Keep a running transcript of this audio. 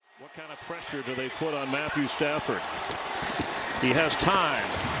What kind of pressure do they put on Matthew Stafford? He has time.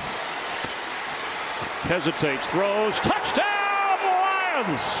 Hesitates, throws, touchdown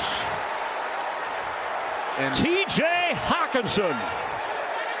Lions! And T.J. Hockenson.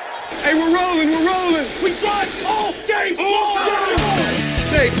 Hey, we're rolling. We drive all game long.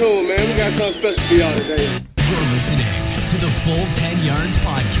 Stay tuned, man. We got something special for y'all today. You're listening to the Full 10 Yards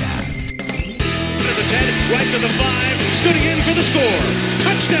Podcast. To the 10, right to the 5, scooting in for the score.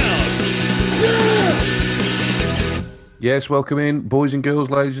 Touchdown! Yes, welcome in, boys and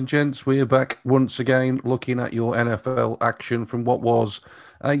girls, ladies and gents. We are back once again looking at your NFL action from what was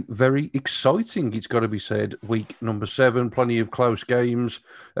a very exciting, it's got to be said, week number 7. Plenty of close games,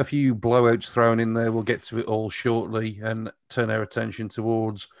 a few blowouts thrown in there. We'll get to it all shortly and turn our attention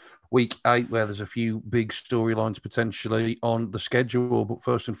towards week 8, where there's a few big storylines potentially on the schedule. But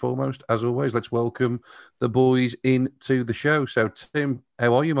first and foremost, as always, let's welcome the boys into the show. So, Tim,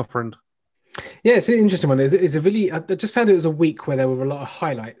 how are you, my friend? Yeah, it's an interesting one. It's a really. I just found it was a week where there were a lot of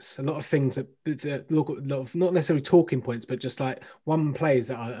highlights, a lot of things that look a lot of not necessarily talking points, but just like one plays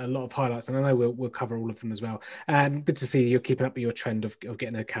that are a lot of highlights. And I know we'll cover all of them as well. And good to see you're keeping up with your trend of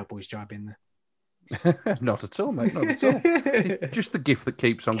getting a Cowboys job in there. Not at all, mate. Not at all. It's just the gift that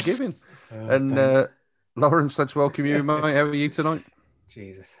keeps on giving. Lawrence, let's welcome you, mate. How are you tonight?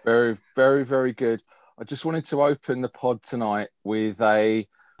 Jesus. Very, very, very good. I just wanted to open the pod tonight with a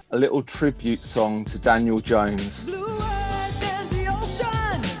little tribute song to Daniel Jones.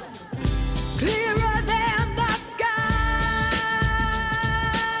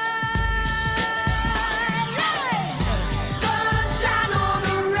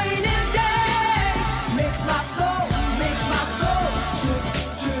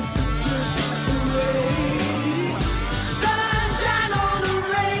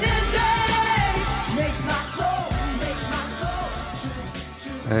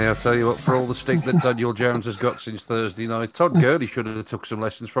 Hey, I'll tell you what, for all the stick that Daniel Jones has got since Thursday night, Todd Gurley should have took some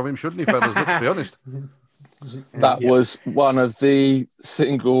lessons from him, shouldn't he, fellas? Let's be honest. That was one of the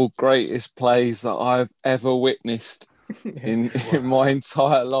single greatest plays that I've ever witnessed in my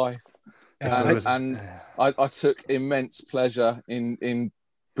entire life. And I took immense pleasure in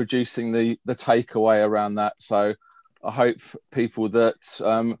producing the takeaway around that. So I hope people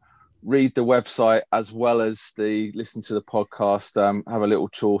that read the website as well as listen to the podcast have a little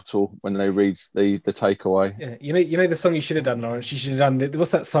chortle when they read the takeaway. Yeah, you know the song you should have done, Lawrence. You should have done what's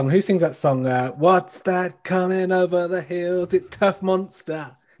that song? Who sings that song? What's that coming over the hills? It's Tough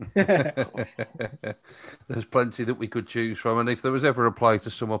Monster. There's plenty that we could choose from, and if there was ever a play to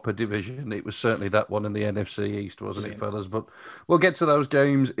sum up a division, it was certainly that one in the NFC East, wasn't it, fellas? But we'll get to those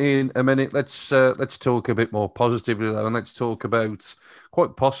games in a minute. Let's talk a bit more positively though, and let's talk about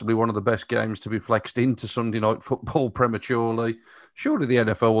quite possibly one of the best games to be flexed into Sunday Night Football prematurely. Surely the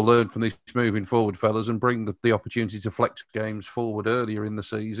NFL will learn from this moving forward, fellas, and bring the opportunity to flex games forward earlier in the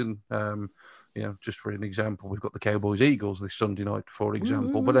season. Just for an example, we've got the Cowboys-Eagles this Sunday night, for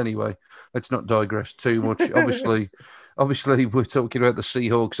example. But anyway, let's not digress too much. Obviously, we're talking about the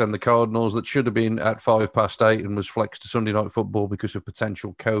Seahawks and the Cardinals that should have been at 8:05 and was flexed to Sunday Night Football because of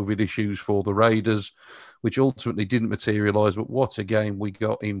potential COVID issues for the Raiders, which ultimately didn't materialise. But what a game we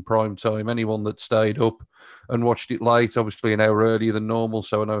got in prime time. Anyone that stayed up and watched it late, obviously an hour earlier than normal,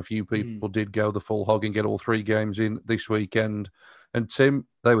 so I know a few people did go the full hog and get all 3 games in this weekend. And Tim,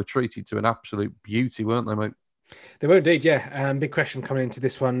 they were treated to an absolute beauty, weren't they, mate? They were indeed, yeah. Big question coming into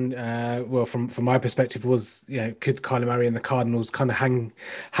this one. From my perspective, was could Kyler Murray and the Cardinals kind of hang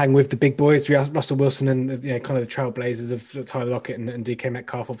with the big boys, Russell Wilson and kind of the trailblazers of Tyler Lockett and DK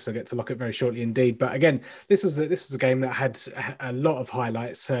Metcalf? Obviously, I'll get to Lockett very shortly, indeed. But again, this was a game that had a lot of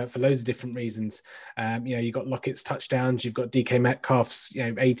highlights for loads of different reasons. You got Lockett's touchdowns, you've got DK Metcalf's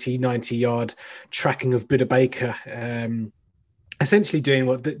 80, 90-yard tracking of Buda Baker. Essentially doing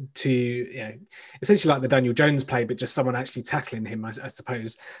essentially like the Daniel Jones play, but just someone actually tackling him, I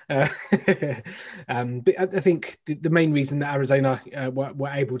suppose. But I think the main reason that Arizona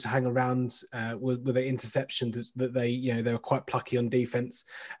were able to hang around were the interceptions that they were quite plucky on defense.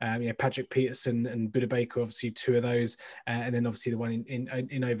 Patrick Peterson and Buda Baker, obviously 2 of those, and then obviously the one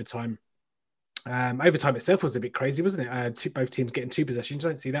in overtime. Overtime itself was a bit crazy, wasn't it? Both teams getting 2 possessions. You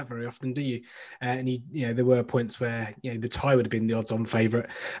don't see that very often, do you? And there were points where the tie would have been the odds-on favourite,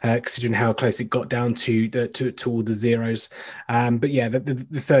 considering how close it got down to all the zeros. But yeah,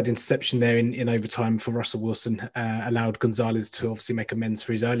 the third interception there in overtime for Russell Wilson allowed Gonzalez to obviously make amends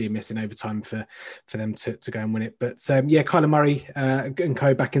for his earlier miss in overtime for them to go and win it. But Kyler Murray and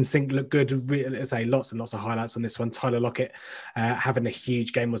co back in sync looked good. Really, as I say, lots and lots of highlights on this one. Tyler Lockett having a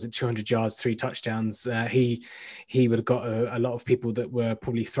huge game. Was it 200 yards, 3 touchdowns? touchdowns, he would have got a lot of people that were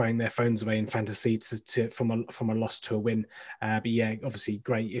probably throwing their phones away in fantasy from a loss to a win. But yeah, obviously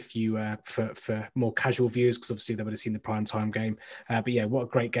great if you for more casual viewers, because obviously they would have seen the prime time game. But yeah, what a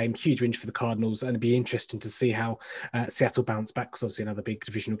great game, huge win for the Cardinals, and it'd be interesting to see how Seattle bounce back, because obviously another big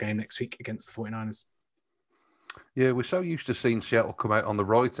divisional game next week against the 49ers. Yeah, we're so used to seeing Seattle come out on the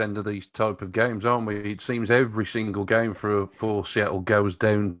right end of these type of games, aren't we? It seems every single game for Seattle goes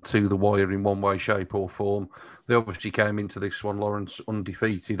down to the wire in one way, shape or form. They obviously came into this one, Lawrence,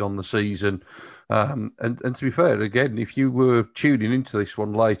 undefeated on the season. And to be fair, again, if you were tuning into this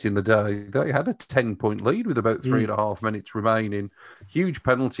one late in the day, they had a 10-point lead with about 3.5 minutes remaining. Huge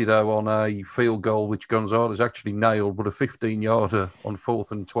penalty, though, on a field goal, which Gonzalez actually nailed, but a 15-yarder on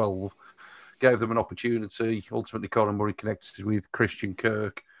 4th and 12. Gave them an opportunity. Ultimately, Colin Murray connected with Christian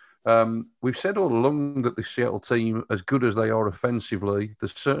Kirk. We've said all along that the Seattle team, as good as they are offensively,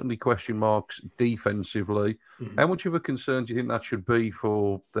 there's certainly question marks defensively. Mm-hmm. How much of a concern do you think that should be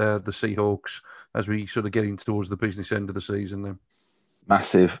for the Seahawks as we sort of get in towards the business end of the season then?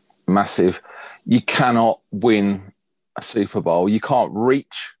 Massive, massive. You cannot win a Super Bowl. You can't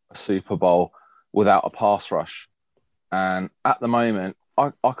reach a Super Bowl without a pass rush. And at the moment,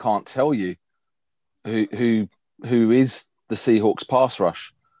 I can't tell you who is the Seahawks pass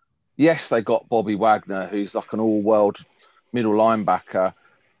rush. Yes, they got Bobby Wagner, who's like an all-world middle linebacker.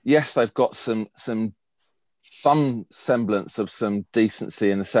 Yes, they've got some semblance of some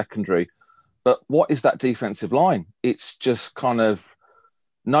decency in the secondary. But what is that defensive line? It's just kind of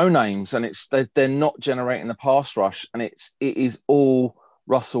no names, and they're not generating the pass rush, and it is all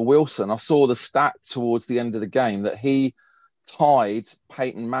Russell Wilson. I saw the stat towards the end of the game that he tied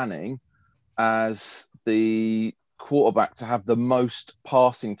Peyton Manning as the quarterback to have the most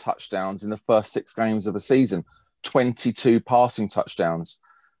passing touchdowns in the first 6 games of a season, 22 passing touchdowns.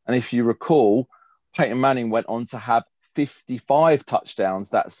 And if you recall, Peyton Manning went on to have 55 touchdowns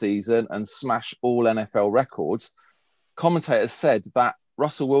that season and smash all NFL records. Commentators said that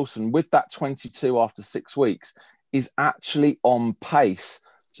Russell Wilson, with that 22 after 6 weeks, is actually on pace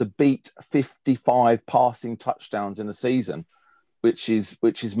to beat 55 passing touchdowns in a season, which is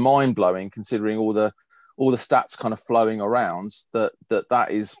mind-blowing considering all the stats kind of flowing around that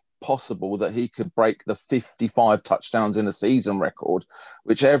is possible, that he could break the 55 touchdowns in a season record,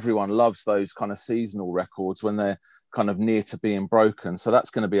 which everyone loves, those kind of seasonal records when they're kind of near to being broken. So that's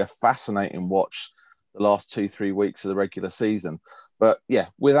going to be a fascinating watch the last 2-3 weeks of the regular season. But yeah,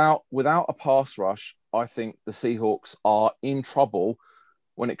 without a pass rush, I think the Seahawks are in trouble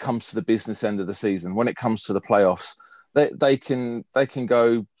when it comes to the business end of the season, when it comes to the playoffs. They can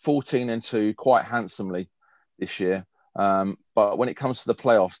go 14-2 quite handsomely this year. But when it comes to the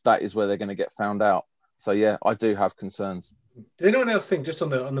playoffs, that is where they're going to get found out. So yeah, I do have concerns. Did anyone else think, just on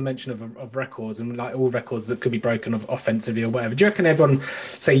the mention of records, and like all records that could be broken offensively or whatever, do you reckon everyone,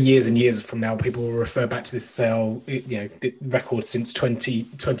 say years and years from now, people will refer back to this and say, the record since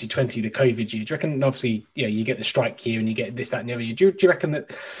 2020, the COVID year? Do you reckon, obviously, you get the strike year and you get this, that, and the other year. Do you reckon that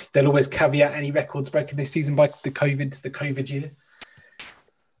they'll always caveat any records broken this season by the COVID year?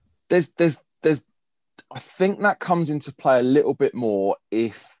 There's I think that comes into play a little bit more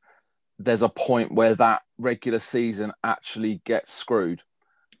if there's a point where that regular season actually gets screwed.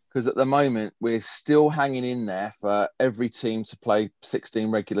 Because at the moment, we're still hanging in there for every team to play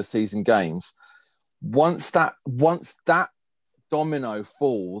 16 regular season games. Once that domino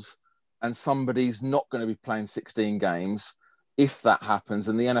falls and somebody's not going to be playing 16 games, if that happens,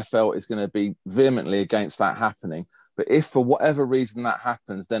 and the NFL is going to be vehemently against that happening. But if for whatever reason that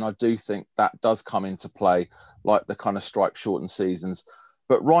happens, then I do think that does come into play, like the kind of strike shortened seasons.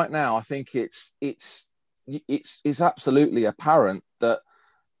 But right now, I think it's absolutely apparent that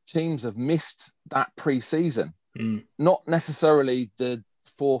teams have missed that pre-season. Not necessarily the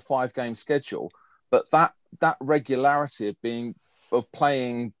 4 or 5 game schedule, but that regularity of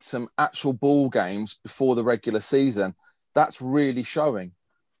playing some actual ball games before the regular season, that's really showing.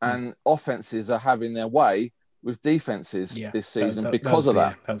 And offenses are having their way with defenses this season because of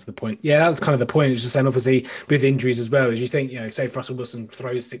that. That was the point. Yeah, that was kind of the point. It's just saying, obviously, with injuries as well, as you think, say if Russell Wilson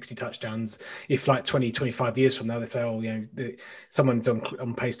throws 60 touchdowns, if like 20, 25 years from now, they say, someone's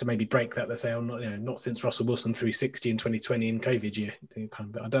on pace to maybe break that. They say, not since Russell Wilson threw 60 in 2020 in COVID year.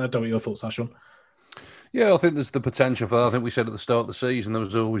 I don't know what your thoughts are, Sean. Yeah, I think there's the potential for that. I think we said at the start of the season there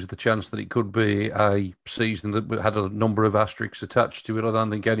was always the chance that it could be a season that had a number of asterisks attached to it. I don't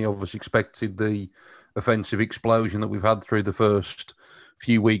think any of us expected the offensive explosion that we've had through the first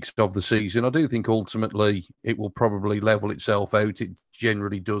few weeks of the season. I do think ultimately it will probably level itself out. It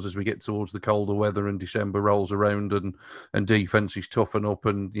generally does as we get towards the colder weather and December rolls around and defences toughen up.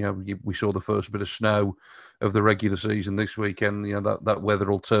 And, we saw the first bit of snow of the regular season this weekend. That weather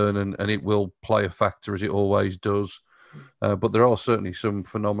will turn and it will play a factor as it always does. But there are certainly some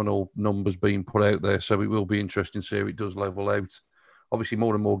phenomenal numbers being put out there. So it will be interesting to see how it does level out. Obviously,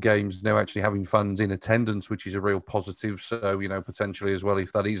 more and more games now actually having fans in attendance, which is a real positive. So, potentially as well,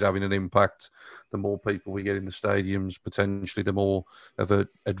 if that is having an impact, the more people we get in the stadiums, potentially the more of an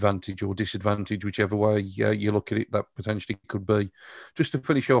advantage or disadvantage, whichever way you look at it, that potentially could be. Just to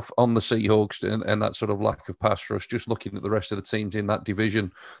finish off on the Seahawks and that sort of lack of pass rush, just looking at the rest of the teams in that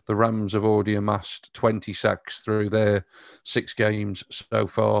division, the Rams have already amassed 20 sacks through their 6 games so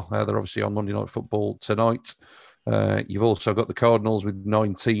far. They're obviously on Monday Night Football tonight. You've also got the Cardinals with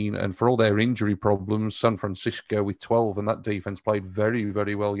 19, and for all their injury problems, San Francisco with 12, and that defense played very,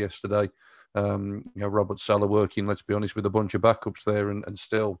 very well yesterday. Robert Saleh working, let's be honest, with a bunch of backups there and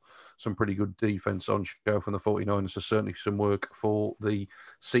still some pretty good defense on show from the 49ers. So certainly some work for the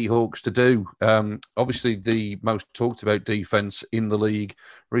Seahawks to do. Obviously, the most talked about defense in the league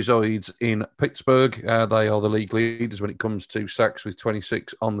resides in Pittsburgh. They are the league leaders when it comes to sacks with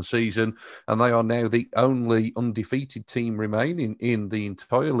 26 on the season, and they are now the only undefeated team remaining in the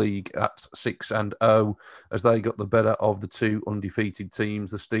entire league at 6-0, as they got the better of the 2 undefeated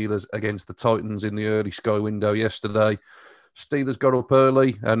teams, the Steelers against the Titans in the early Sky window yesterday. Steelers got up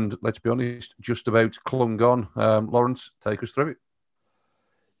early and, let's be honest, just about clung on. Lawrence, take us through it.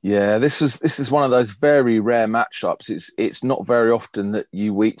 Yeah, this is one of those very rare matchups. It's not very often that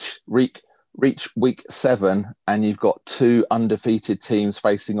you reach week 7 and you've got 2 undefeated teams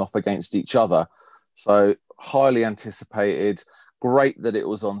facing off against each other. So highly anticipated. Great that it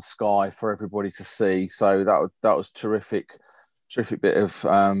was on Sky for everybody to see. So that was terrific bit of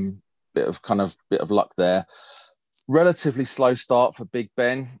luck there. Relatively slow start for Big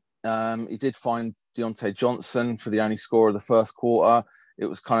Ben. He did find Deontay Johnson for the only score of the first quarter. It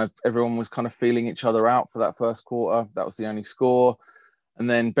was everyone was feeling each other out for that first quarter. That was the only score. And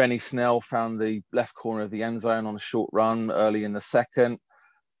then Benny Snell found the left corner of the end zone on a short run early in the second.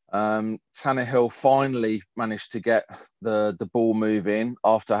 Tannehill finally managed to get the ball moving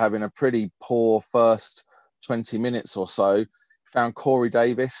after having a pretty poor first 20 minutes or so. Found Corey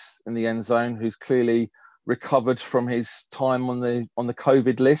Davis in the end zone, who's clearly recovered from his time on the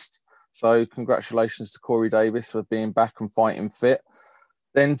COVID list. So congratulations to Corey Davis for being back and fighting fit.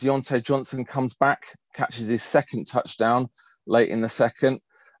 Then Deontay Johnson comes back, catches his second touchdown late in the second.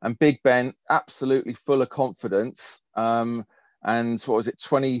 And Big Ben, absolutely full of confidence. And what was it,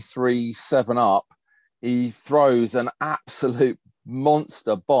 23-7 up, he throws an absolute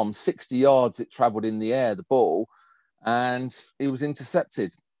monster bomb. 60 yards it travelled in the air, the ball, and he was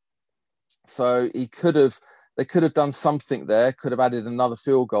intercepted. So they could have done something there, could have added another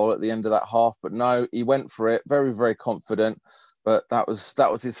field goal at the end of that half, but no, he went for it, very, very confident. But that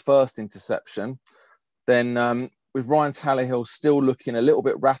was his first interception. Then with Ryan Tannehill still looking a little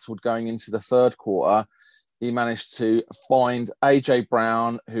bit rattled going into the third quarter, he managed to find A.J.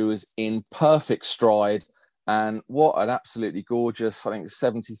 Brown, who was in perfect stride. And what an absolutely gorgeous, I think,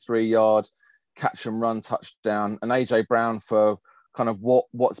 73-yard catch and run touchdown. And A.J. Brown, for kind of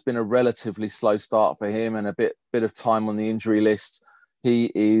what's been a relatively slow start for him and a bit of time on the injury list,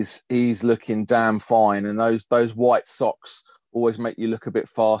 he's looking damn fine. And those white socks always make you look a bit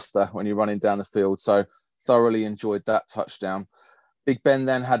faster when you're running down the field. So thoroughly enjoyed that touchdown. Big Ben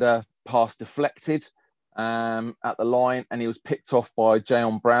then had a pass deflected at the line, and he was picked off by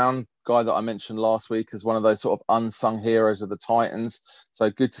Jayon Brown, guy that I mentioned last week as one of those sort of unsung heroes of the Titans. So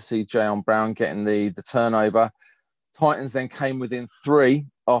good to see Jayon Brown getting the turnover. Titans then came within 3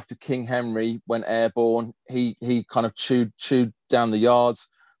 after King Henry went airborne. He kind of chewed down the yards,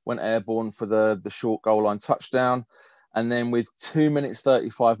 went airborne for the short goal line touchdown. And then with 2 minutes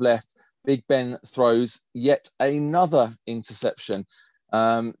 35 left, Big Ben throws yet another interception.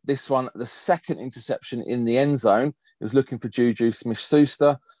 This one, the second interception in the end zone. He was looking for Juju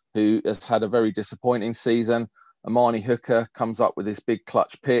Smith-Schuster, who has had a very disappointing season. Amani Hooker comes up with this big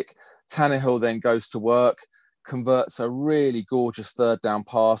clutch pick. Tannehill then goes to work, converts a really gorgeous third down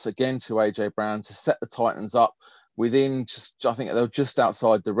pass again to A.J. Brown to set the Titans up within I think they were just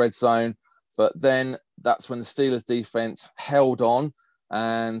outside the red zone. But then that's when the Steelers defense held on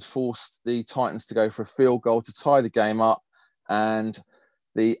and forced the Titans to go for a field goal to tie the game up. And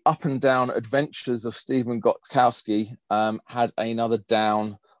the up and down adventures of Stephen Gostkowski had another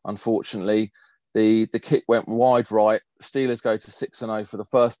down, unfortunately. The kick went wide right. Steelers go to 6-0 for the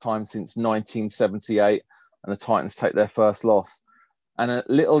first time since 1978, and the Titans take their first loss. And a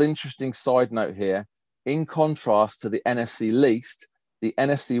little interesting side note here, in contrast to the NFC least, the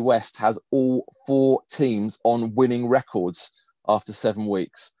NFC West has all 4 teams on winning records after 7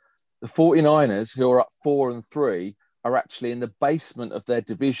 weeks. The 49ers, who are up 4-3, are actually in the basement of their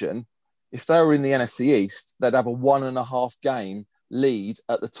division. If they were in the NFC East, they'd have a 1.5 game lead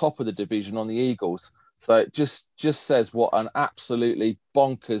at the top of the division on the Eagles. So it just says what an absolutely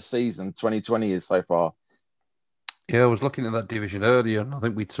bonkers season 2020 is so far. Yeah, I was looking at that division earlier, and I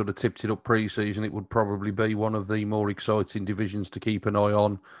think we'd sort of tipped it up pre-season. It would probably be one of the more exciting divisions to keep an eye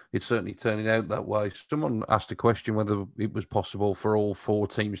on. It's certainly turning out that way. Someone asked a question whether it was possible for all 4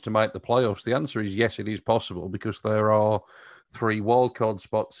 teams to make the playoffs. The answer is yes, it is possible, because there are 3 wildcard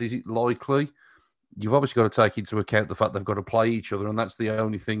spots. Is it likely? You've obviously got to take into account the fact they've got to play each other, and that's the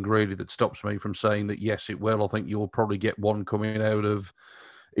only thing really that stops me from saying that yes, it will. I think you'll probably get one coming out of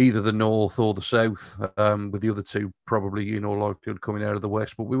either the north or the south, with the other 2 probably in all likelihood coming out of the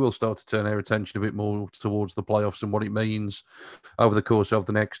west. But we will start to turn our attention a bit more towards the playoffs and what it means over the course of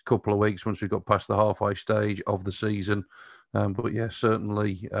the next couple of weeks once we've got past the halfway stage of the season. But yeah,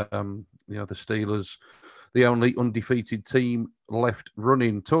 certainly, the Steelers, the only undefeated team left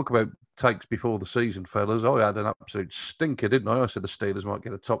running. Talk about takes before the season, fellas. I had an absolute stinker, didn't I? I said the Steelers might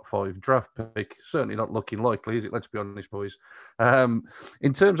get a top 5 draft pick. Certainly not looking likely, is it? Let's be honest, boys.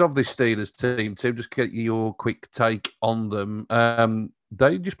 In terms of this Steelers team, Tim, just get your quick take on them.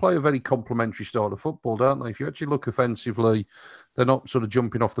 They just play a very complementary style of football, don't they? If you actually look offensively, they're not sort of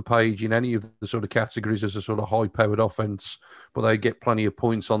jumping off the page in any of the sort of categories as a sort of high-powered offense, but they get plenty of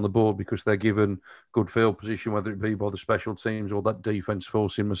points on the board because they're given good field position, whether it be by the special teams or that defense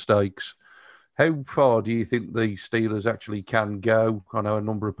forcing mistakes. How far do you think the Steelers actually can go? I know a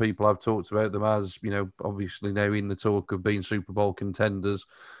number of people have talked about them as, obviously now in the talk of being Super Bowl contenders.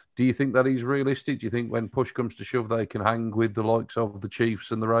 Do you think that is realistic? Do you think when push comes to shove, they can hang with the likes of the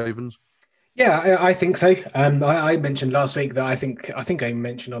Chiefs and the Ravens? Yeah, I think so. I mentioned last week that I think I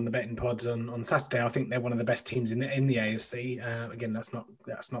mentioned on the betting pods on Saturday. I think they're one of the best teams in the AFC. Again, that's not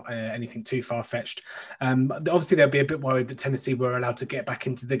anything too far fetched. Obviously, they'll be a bit worried that Tennessee were allowed to get back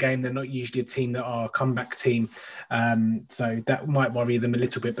into the game. They're not usually a team that are a comeback team, so that might worry them a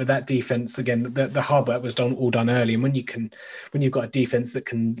little bit. But that defense, again, the hard work was all done early, and when you've got a defense that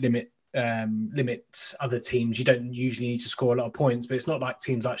can limit other teams, you don't usually need to score a lot of points. But it's not like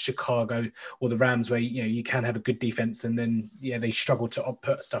teams like Chicago or the Rams where you can have a good defense and then they struggle to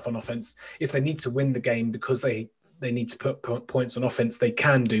put stuff on offense. If they need to win the game because they need to put points on offense, they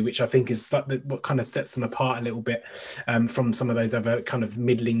can do, which I think is what kind of sets them apart a little bit from some of those other kind of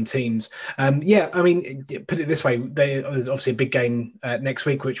middling teams. I mean, put it this way, there's obviously a big game next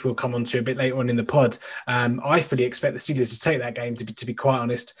week, which we'll come on to a bit later on in the pod. I fully expect the Steelers to take that game, to be quite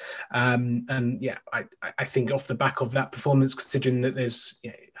honest. I think off the back of that performance, considering that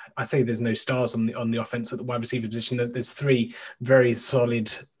I say there's no stars on the offense at the wide receiver position. There's 3 very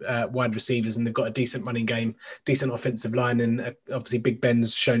solid wide receivers, and they've got a decent running game, decent offensive line, and obviously Big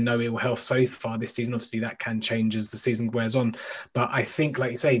Ben's shown no ill health so far this season. Obviously that can change as the season wears on, but I think,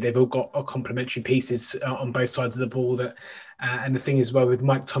 like you say, they've all got complementary pieces on both sides of the ball. And the thing is, well, with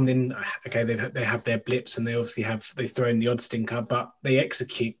Mike Tomlin, okay, they have their blips, and they've thrown the odd stinker, but they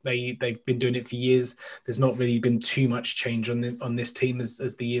execute. They've been doing it for years. There's not really been too much change on this team as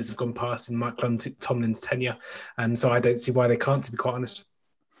the years have gone past in Mike Tomlin's tenure, and so I don't see why they can't, to be quite honest.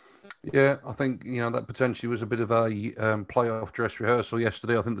 Yeah, I think that potentially was a bit of a playoff dress rehearsal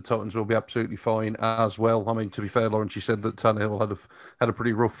yesterday. I think the Titans will be absolutely fine as well. I mean, to be fair, Lawrence, you said that Tannehill had a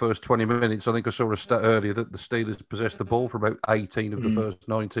pretty rough first 20 minutes. I think I saw a stat earlier that the Steelers possessed the ball for about 18 of the first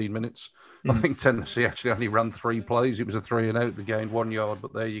 19 minutes. I think Tennessee actually only ran 3 plays. It was a 3 and out. They gained 1 yard,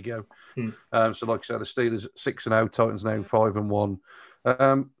 but there you go. So, like I said, the Steelers 6-0, Titans now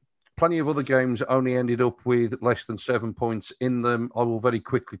 5-1. Plenty of other games only ended up with less than 7 points in them. I will very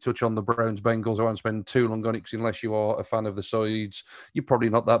quickly touch on the Browns-Bengals. I won't spend too long on it, because unless you are a fan of the sides, you're probably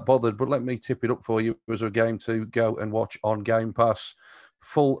not that bothered. But let me tip it up for you as a game to go and watch on Game Pass.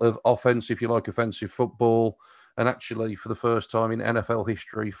 Full of offense, if you like offensive football. And actually, for the first time in NFL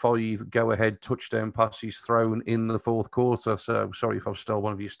history, 5 go-ahead touchdown passes thrown in the fourth quarter. So sorry if I've stolen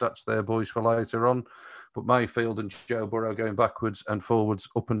one of your stats there, boys, for later on. But Mayfield and Joe Burrow going backwards and forwards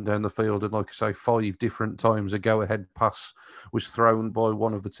up and down the field. And like I say, 5 different times a go-ahead pass was thrown by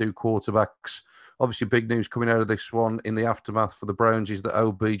one of the 2 quarterbacks. Obviously, big news coming out of this one in the aftermath for the Browns is that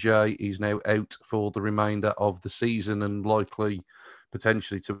OBJ is now out for the remainder of the season and likely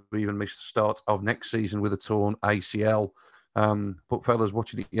potentially to even miss the start of next season with a torn ACL. But fellas,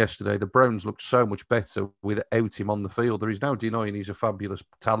 watching it yesterday, the Browns looked so much better without him on the field. There is no denying he's a fabulous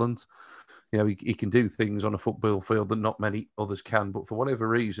talent. You know, he can do things on a football field that not many others can, but for whatever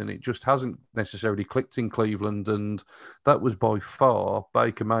reason, it just hasn't necessarily clicked in Cleveland, and that was by far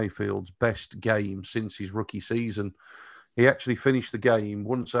Baker Mayfield's best game since his rookie season. He actually finished the game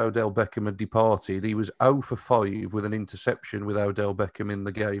once Odell Beckham had departed. He was 0 for 5 with an interception with Odell Beckham in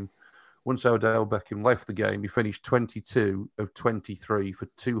the game. Once Odell Beckham left the game, he finished 22 of 23 for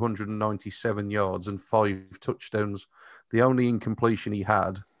 297 yards and 5 touchdowns. The only incompletion he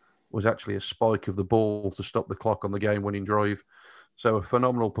had was actually a spike of the ball to stop the clock on the game-winning drive. So a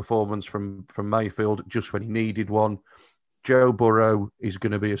phenomenal performance from Mayfield just when he needed one. Joe Burrow is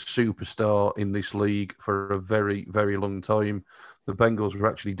going to be a superstar in this league for a very, very long time. The Bengals were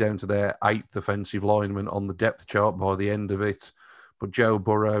actually down to their 8th offensive lineman on the depth chart by the end of it. But Joe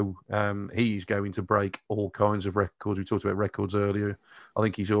Burrow, he's going to break all kinds of records. We talked about records earlier. I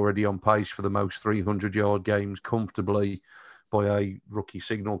think he's already on pace for the most 300-yard games comfortably by a rookie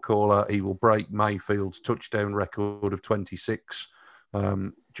signal caller. He will break Mayfield's touchdown record of 26.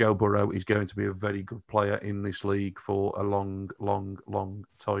 Joe Burrow is going to be a very good player in this league for a long, long, long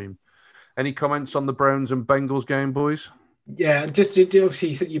time. Any comments on the Browns and Bengals game, boys? Yeah, just obviously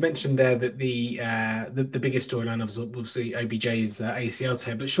you mentioned there that the biggest storyline was obviously OBJ's ACL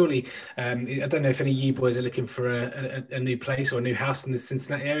tear, but surely I don't know if any of you boys are looking for a new place or a new house in the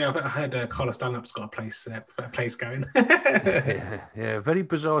Cincinnati area. I heard Carlos Dunlap's got a place going. yeah, very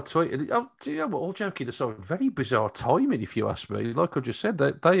bizarre tweet. Oh, you know what, all joking aside, very bizarre timing if you ask me. Like I just said,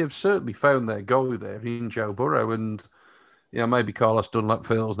 that they have certainly found their guy there in Joe Burrow, and maybe Carlos Dunlap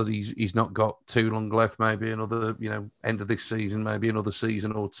feels that he's not got too long left, maybe another, end of this season, maybe another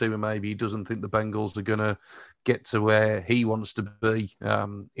season or two, and maybe he doesn't think the Bengals are going to get to where he wants to be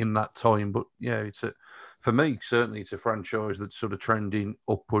in that time. But, for me, certainly it's a franchise that's sort of trending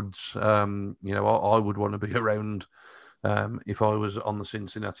upwards. I would want to be around if I was on the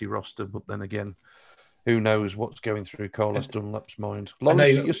Cincinnati roster, but then again, who knows what's going through Carlos Dunlap's mind?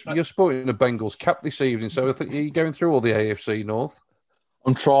 Lawrence, you're sporting a Bengals cap this evening, so I think you're going through all the AFC North.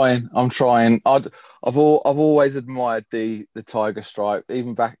 I'm trying. I've always admired the tiger stripe,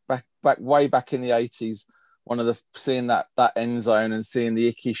 even back way back in the 80s. Seeing that end zone and seeing the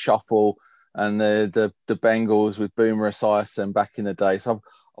Ickey shuffle and the Bengals with Boomer Esiason back in the day. So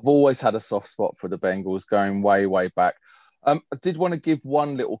I've always had a soft spot for the Bengals going way, way back. I did want to give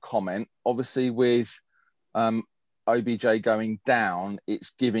one little comment. Obviously, with OBJ going down,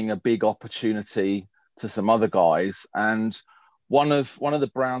 it's giving a big opportunity to some other guys. And one of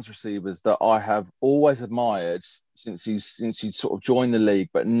the Browns receivers that I have always admired since he's sort of joined the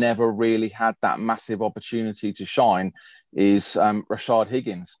league, but never really had that massive opportunity to shine, is Rashard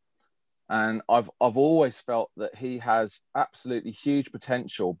Higgins. And I've always felt that he has absolutely huge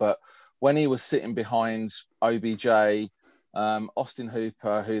potential. But when he was sitting behind OBJ, Austin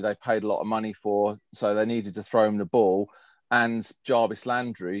Hooper, who they paid a lot of money for, so they needed to throw him the ball, and Jarvis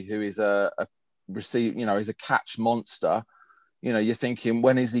Landry, who is a catch monster. You're thinking,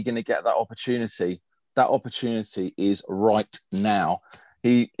 when is he going to get that opportunity? That opportunity is right now.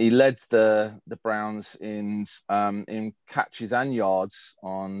 He led the Browns in catches and yards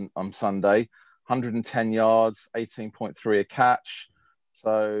on Sunday, 110 yards, 18.3 a catch.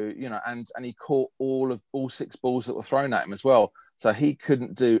 So, and he caught all 6 balls that were thrown at him as well. So he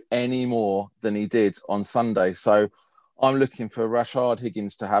couldn't do any more than he did on Sunday. So I'm looking for Rashard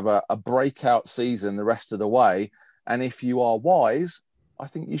Higgins to have a breakout season the rest of the way. And if you are wise, I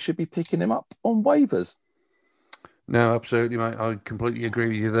think you should be picking him up on waivers. No, absolutely, mate. I completely agree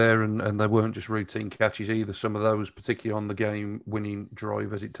with you there. And they weren't just routine catches either. Some of those, particularly on the game-winning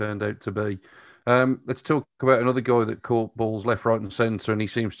drive, as it turned out to be. Let's talk about another guy that caught balls left, right and centre, and he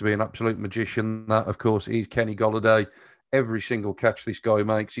seems to be an absolute magician. That, of course, is Kenny Golladay. Every single catch this guy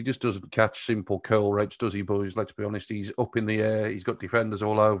makes, he just doesn't catch simple curl routes, does he, boys? Let's be honest. He's up in the air. He's got defenders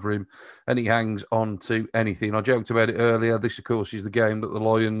all over him, and he hangs on to anything. I joked about it earlier. This, of course, is the game that the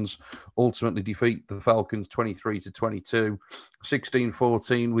Lions ultimately defeat the Falcons 23-22,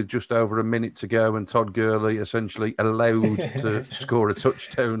 16-14 with just over a minute to go, and Todd Gurley essentially allowed to score a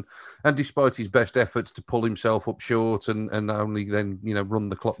touchdown. And despite his best efforts to pull himself up short and only then, run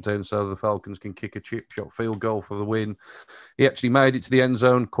the clock down so the Falcons can kick a chip shot field goal for the win, he actually made it to the end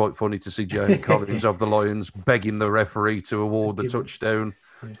zone. Quite funny to see Jamie Collins of the Lions begging the referee to award the touchdown.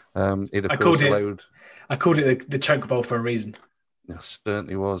 I called it the choke bowl for a reason. It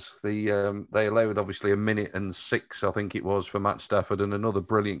certainly was. They allowed obviously 1:06, I think it was, for Matt Stafford, and another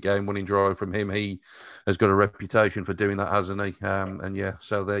brilliant game-winning drive from him. He has got a reputation for doing that, hasn't he?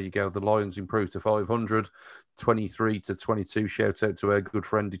 So there you go. The Lions improved to 500. 23-22. Shout out to our good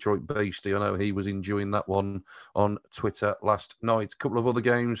friend Detroit Beastie. I know he was enjoying that one on Twitter last night. A couple of other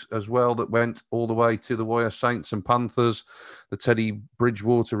games as well that went all the way to the wire. Saints and Panthers, the Teddy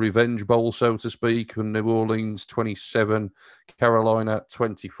Bridgewater Revenge Bowl, so to speak, and New Orleans 27, Carolina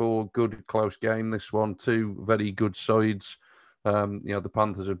 24. Good close game, this one. Two very good sides. The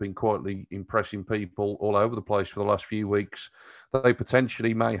Panthers have been quietly impressing people all over the place for the last few weeks. They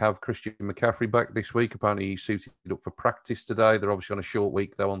potentially may have Christian McCaffrey back this week. Apparently, he's suited up for practice today. They're obviously on a short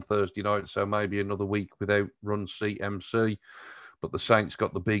week, though, on Thursday night, so maybe another week without Run CMC. But the Saints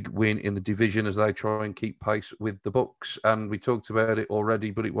got the big win in the division as they try and keep pace with the Bucs. And we talked about it already,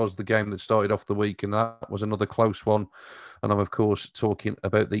 but it was the game that started off the week, and that was another close one. And I'm, of course, talking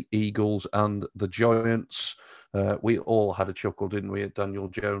about the Eagles and the Giants. We all had a chuckle, didn't we, at Daniel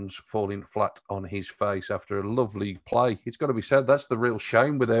Jones falling flat on his face after a lovely play. It's got to be said, that's the real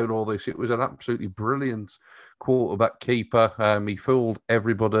shame without all this. It was an absolutely brilliant quarterback keeper. He fooled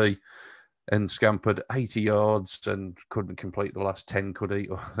everybody and scampered 80 yards and couldn't complete the last 10, could he?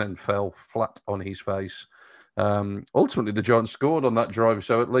 Then fell flat on his face. Ultimately, the Giants scored on that drive,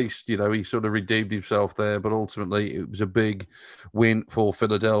 so at least, he sort of redeemed himself there. But ultimately, it was a big win for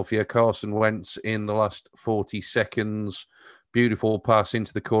Philadelphia. Carson Wentz in the last 40 seconds. Beautiful pass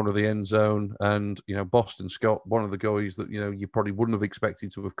into the corner of the end zone. And, Boston Scott, one of the guys that, you probably wouldn't have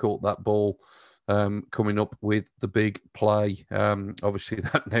expected to have caught that ball, coming up with the big play. Obviously,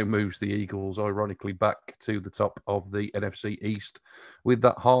 that now moves the Eagles, ironically, back to the top of the NFC East with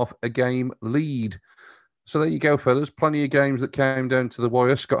that half a game lead. So there you go, fellas. Plenty of games that came down to the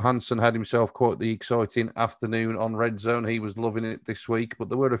wire. Scott Hansen had himself quite the exciting afternoon on Red Zone. He was loving it this week, but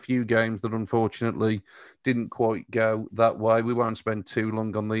there were a few games that unfortunately didn't quite go that way. We won't spend too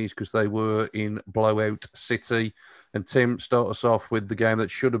long on these because they were in Blowout City. And Tim, start us off with the game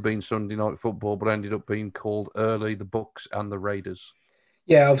that should have been Sunday Night Football, but ended up being called early, the Bucs and the Raiders.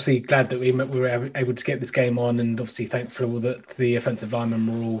 Yeah, obviously glad that we were able to get this game on, and obviously thankful that the offensive linemen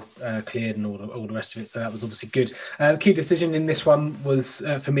were all cleared and all the rest of it. So that was obviously good. Key decision in this one was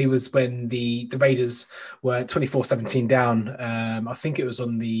for me was when the Raiders were 24-17 down. I think it was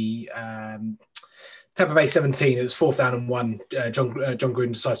on the Tampa Bay 17. It was 4th down and 1. John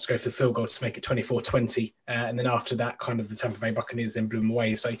Gruden decides to go for the field goal to make it 24-20. And then after that, kind of the Tampa Bay Buccaneers then blew them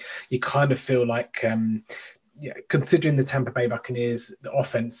away. So you kind of feel like... considering the Tampa Bay Buccaneers, the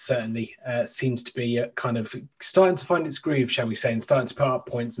offense certainly seems to be kind of starting to find its groove, shall we say, and starting to put up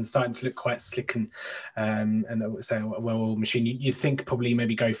points and starting to look quite slick and I would say a well-oiled machine. You'd think probably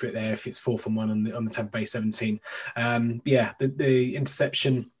maybe go for it there if it's 4th and 1 on the Tampa Bay 17. The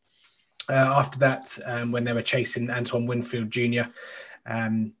interception after that when they were chasing Antoine Winfield Jr.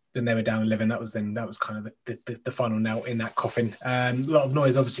 When they were down 11, that was kind of the final nail in that coffin. A lot of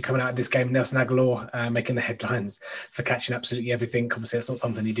noise obviously coming out of this game. Nelson Aguilar making the headlines for catching absolutely everything. Obviously, that's not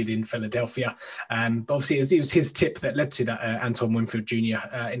something he did in Philadelphia. But obviously, it was his tip that led to that Antoine Winfield Jr.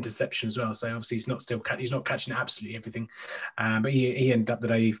 Interception as well. So obviously, he's not catching absolutely everything. But he ended up the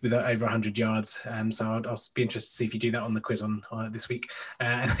day with over 100 yards. So I'll be interested to see if you do that on the quiz on this week.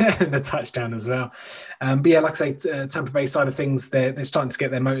 And the touchdown as well. But yeah, like I say, Tampa Bay side of things, they're starting to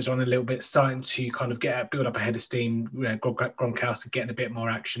get their motors on a little bit, starting to kind of build up a head of steam. Gronkowski getting a bit more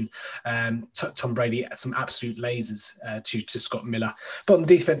action. Tom Brady some absolute lasers to Scott Miller. But on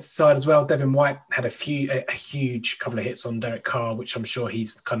the defense side as well, Devin White had a huge couple of hits on Derek Carr, which I'm sure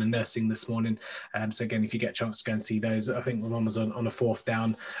he's kind of nursing this morning. So again, if you get a chance to go and see those, I think one was on a 4th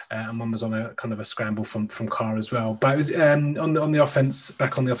down and one was on a kind of a scramble from Carr as well. But it was on the offense,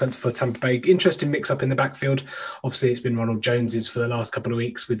 back on the offense for Tampa Bay. Interesting mix up in the backfield. Obviously, it's been Ronald Jones's for the last couple of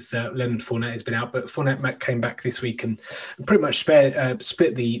weeks with Leonard Fournette has been out, but Fournette came back this week and pretty much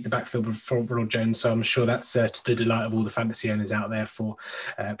split the backfield with Ronald Jones. So I'm sure that's to the delight of all the fantasy owners out there for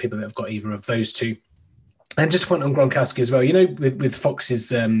people that have got either of those two. And just a point on Gronkowski as well. With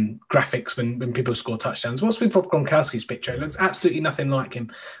Fox's graphics when people score touchdowns, what's with Rob Gronkowski's picture? It looks absolutely nothing like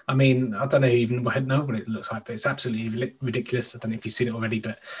him. I mean, I don't know what it looks like, but it's absolutely ridiculous. I don't know if you've seen it already,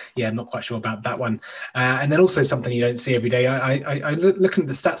 but yeah, I'm not quite sure about that one. And then also something you don't see every day. I looking at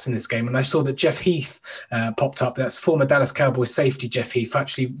the stats in this game, and I saw that Jeff Heath popped up. That's former Dallas Cowboys safety Jeff Heath,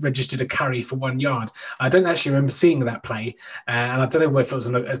 actually registered a carry for 1 yard. I don't actually remember seeing that play, and I don't know if it was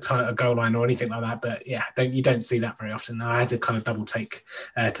on a goal line or anything like that, but yeah. You don't see that very often. I had to kind of double take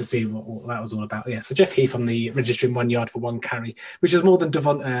to see what that was all about. Yeah, so Jeff Heath on the registering 1 yard for 1 carry, which is more than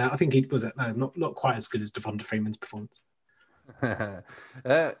Devon. I think he was not quite as good as Devonta Freeman's performance.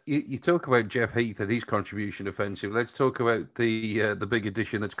 You talk about Jeff Heath and his contribution offensive. Let's talk about the big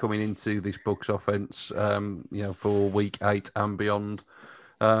addition that's coming into this Bucs offense. For week 8 and beyond.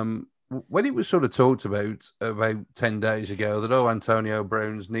 when it was sort of talked about 10 days ago that, Antonio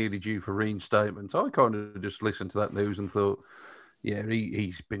Brown's nearly due for reinstatement, I kind of just listened to that news and thought, yeah,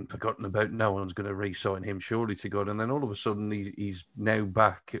 he's been forgotten about. No one's going to re-sign him, surely to God. And then all of a sudden, he's now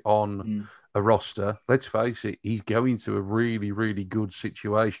back on a roster. Let's face it, he's going to a really, really good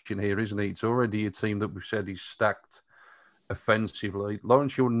situation here, isn't he? It's already a team that we've said is stacked offensively.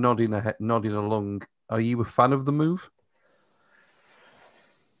 Lawrence, you're nodding along. Are you a fan of the move?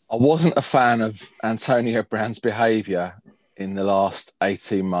 I wasn't a fan of Antonio Brown's behaviour in the last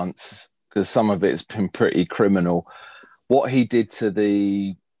 18 months because some of it's been pretty criminal. What he did to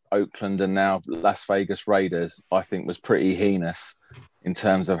the Oakland and now Las Vegas Raiders, I think, was pretty heinous in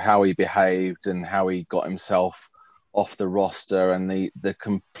terms of how he behaved and how he got himself off the roster and the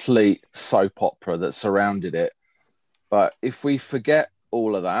complete soap opera that surrounded it. But if we forget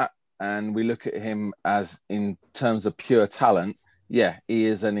all of that and we look at him as in terms of pure talent, yeah, he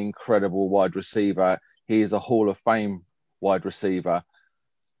is an incredible wide receiver. He is a Hall of Fame wide receiver.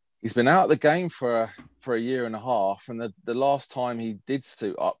 He's been out of the game for a year and a half, and the last time he did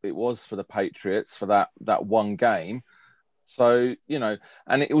suit up, it was for the Patriots for that one game. So,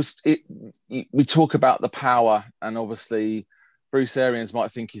 and we talk about the power, and obviously Bruce Arians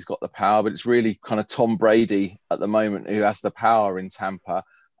might think he's got the power, but it's really kind of Tom Brady at the moment who has the power in Tampa,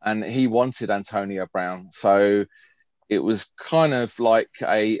 and he wanted Antonio Brown. So it was kind of like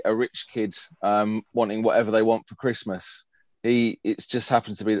a rich kid wanting whatever they want for Christmas. It just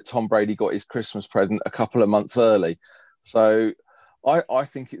happens to be that Tom Brady got his Christmas present a couple of months early. So I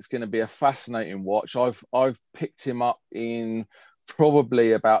think it's going to be a fascinating watch. I've picked him up in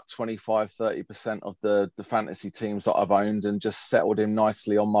probably about 25-30% of the fantasy teams that I've owned and just settled him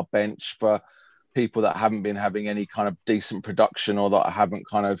nicely on my bench for people that haven't been having any kind of decent production or that I haven't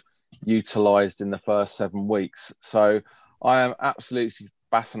kind of utilised in the first 7 weeks. So I am absolutely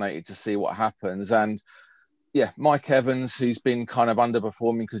fascinated to see what happens. And yeah, Mike Evans, who's been kind of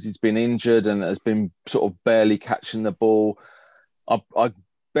underperforming because he's been injured and has been sort of barely catching the ball. I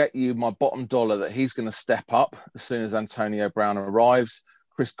bet you my bottom dollar that he's going to step up as soon as Antonio Brown arrives.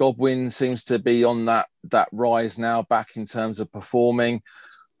 Chris Godwin seems to be on that rise now back in terms of performing.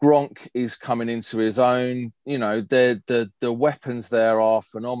 Gronk is coming into his own. The weapons there are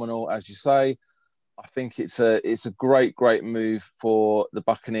phenomenal, as you say. I think it's a great move for the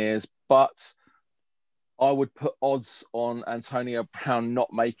Buccaneers, but I would put odds on Antonio Brown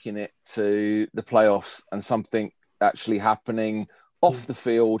not making it to the playoffs and something actually happening off the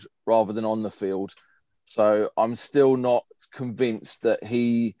field rather than on the field. So I'm still not convinced that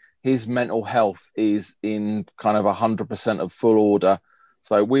his mental health is in kind of 100% of full order.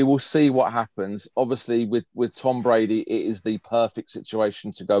 So we will see what happens. Obviously, with Tom Brady, it is the perfect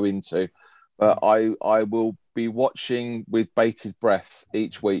situation to go into. But I will be watching with bated breath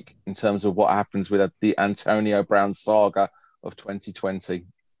each week in terms of what happens with the Antonio Brown saga of 2020.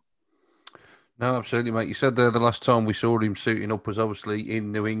 No, absolutely, mate. You said there the last time we saw him suiting up was obviously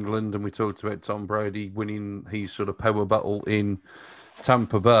in New England, and we talked about Tom Brady winning his sort of power battle in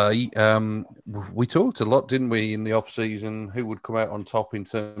Tampa Bay. We talked a lot, didn't we, in the off-season, who would come out on top in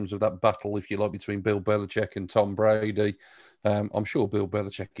terms of that battle, if you like, between Bill Belichick and Tom Brady. I'm sure Bill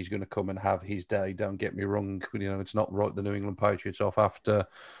Belichick is going to come and have his day, don't get me wrong. It's not right the New England Patriots off after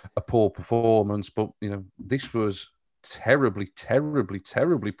a poor performance, but, this was terribly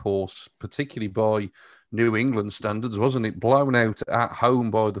poor, particularly by New England standards, wasn't it? Blown out at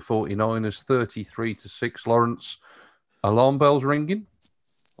home by the 49ers, 33-6, Lawrence. Alarm bells ringing?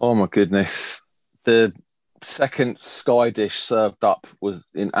 Oh, my goodness. The second sky dish served up was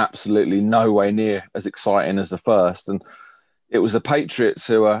in absolutely nowhere near as exciting as the first. And it was the Patriots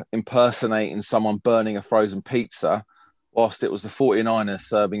who were impersonating someone burning a frozen pizza, whilst it was the 49ers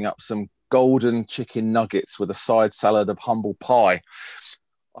serving up some golden chicken nuggets with a side salad of humble pie.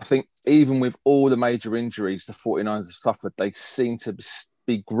 I think even with all the major injuries the 49ers have suffered, they seem to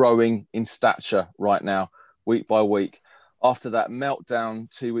be growing in stature right now, week by week. After that meltdown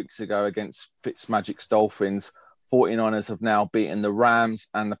 2 weeks ago against Fitzmagic's Dolphins, 49ers have now beaten the Rams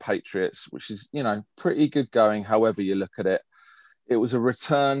and the Patriots, which is, pretty good going, however you look at it. It was a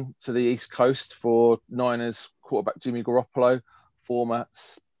return to the East Coast for Niners quarterback Jimmy Garoppolo, former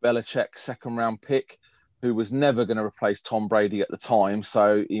Belichick second-round pick, who was never going to replace Tom Brady at the time.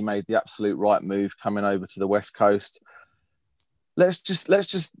 So he made the absolute right move coming over to the West Coast. Let's just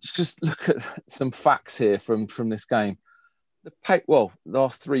look at some facts here from this game. The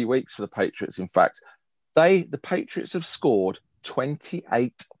last 3 weeks for the Patriots, in fact, the Patriots have scored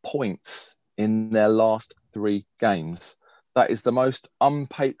 28 points in their last 3 games. That is the most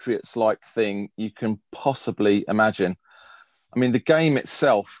un-Patriots-like thing you can possibly imagine. I mean, the game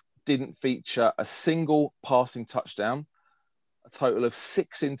itself didn't feature a single passing touchdown, a total of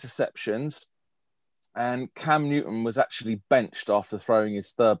 6 interceptions, and Cam Newton was actually benched after throwing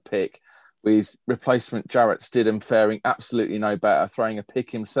his third pick, with replacement Jarrett Stidham faring absolutely no better, throwing a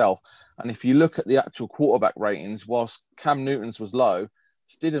pick himself. And if you look at the actual quarterback ratings, whilst Cam Newton's was low,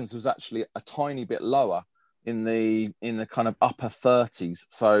 Stidham's was actually a tiny bit lower in the kind of upper 30s.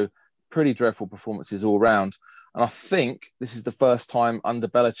 So pretty dreadful performances all round. And I think this is the first time under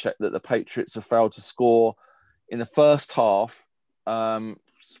Belichick that the Patriots have failed to score in the first half, failed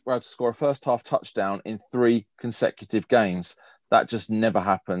to score a first half touchdown in 3 consecutive games. That just never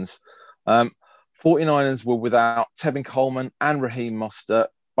happens. 49ers were without Tevin Coleman and Raheem Mostert,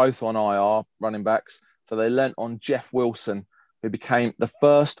 both on IR running backs. So they lent on Jeff Wilson, who became the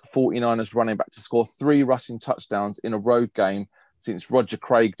first 49ers running back to score 3 rushing touchdowns in a road game since Roger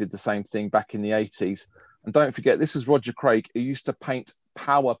Craig did the same thing back in the 80s. And don't forget, this is Roger Craig, who used to paint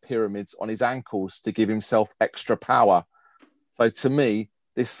power pyramids on his ankles to give himself extra power. So to me,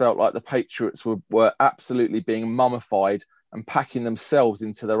 this felt like the Patriots were absolutely being mummified and packing themselves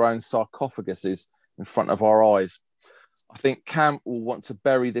into their own sarcophaguses in front of our eyes. I think Cam will want to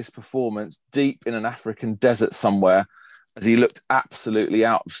bury this performance deep in an African desert somewhere, as he looked absolutely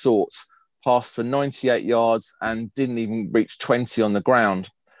out of sorts, passed for 98 yards and didn't even reach 20 on the ground.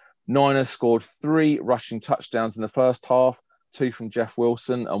 Niners scored 3 rushing touchdowns in the first half, 2 from Jeff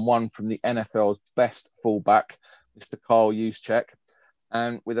Wilson and 1 from the NFL's best fullback, Mr. Kyle Juszczyk.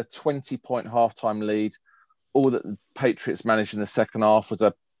 And with a 20-point halftime lead, all that the Patriots managed in the second half was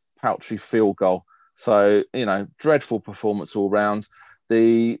a paltry field goal. So, dreadful performance all round.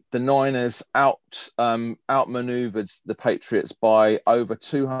 The Niners outmaneuvered the Patriots by over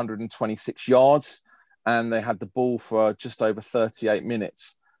 226 yards, and they had the ball for just over 38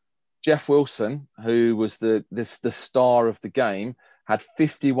 minutes. Jeff Wilson, who was the star of the game, had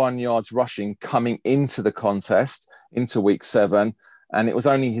 51 yards rushing coming into the contest, into week 7, and it was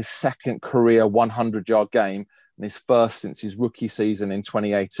only his second career 100-yard game and his first since his rookie season in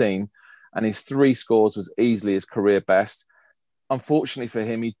 2018. And his 3 scores was easily his career best. Unfortunately for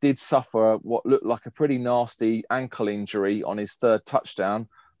him, he did suffer what looked like a pretty nasty ankle injury on his 3rd touchdown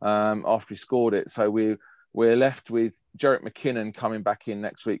after he scored it. So we're left with Jerick McKinnon coming back in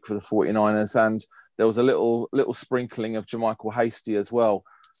next week for the 49ers. And there was a little sprinkling of JaMycal Hasty as well,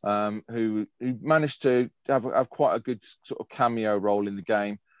 who managed to have quite a good sort of cameo role in the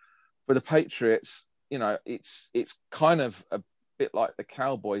game. For the Patriots, it's kind of a bit like the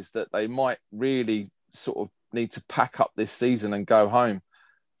Cowboys, that they might really sort of need to pack up this season and go home.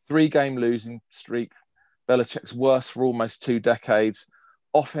 3-game losing streak, Belichick's worst for almost 2 decades,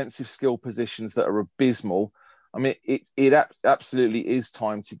 offensive skill positions that are abysmal. I mean, it absolutely is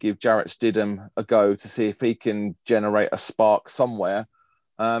time to give Jarrett Stidham a go to see if he can generate a spark somewhere.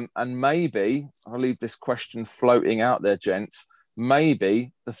 And maybe, I'll leave this question floating out there, gents,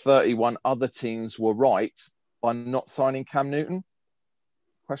 maybe the 31 other teams were right by not signing Cam Newton?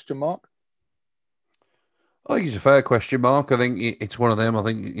 Question mark? I think it's a fair question mark. I think it's one of them. I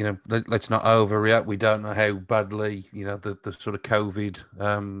think, let's not overreact. We don't know how badly, the sort of COVID,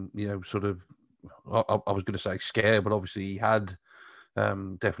 I was going to say scare, but obviously he had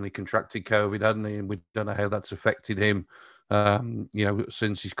definitely contracted COVID, hadn't he? And we don't know how that's affected him.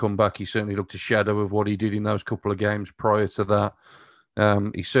 Since he's come back, he certainly looked a shadow of what he did in those couple of games prior to that.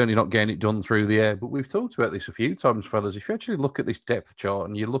 He's certainly not getting it done through the air. But we've talked about this a few times, fellas. If you actually look at this depth chart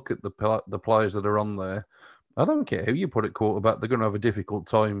and you look at the players that are on there, I don't care who you put at quarterback, they're going to have a difficult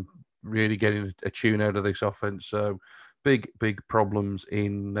time really getting a tune out of this offense. So big problems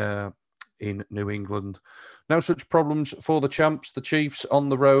in New England. No such problems for the champs, the Chiefs, on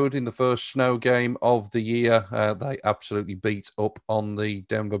the road in the first snow game of the year. They absolutely beat up on the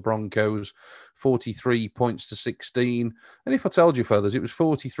Denver Broncos, 43 points to 16. And if I told you, fellas, it was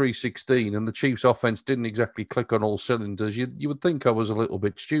 43-16 and the Chiefs' offense didn't exactly click on all cylinders, you would think I was a little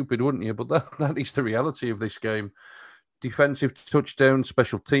bit stupid, wouldn't you? But that is the reality of this game. Defensive touchdown,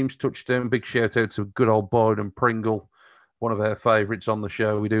 special teams touchdown. Big shout out to good old Boyd Pringle, one of our favourites on the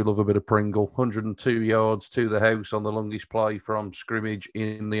show. We do love a bit of Pringle. 102 yards to the house on the longest play from scrimmage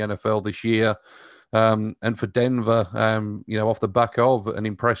in the NFL this year. And for Denver, off the back of an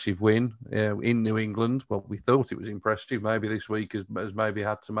impressive win in New England, well, we thought it was impressive. Maybe this week has maybe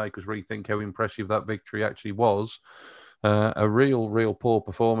had to make us rethink how impressive that victory actually was. A real poor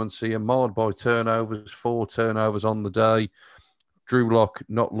performance here, marred by turnovers, 4 turnovers on the day. Drew Lock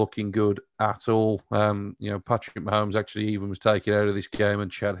not looking good at all. Patrick Mahomes actually even was taken out of this game,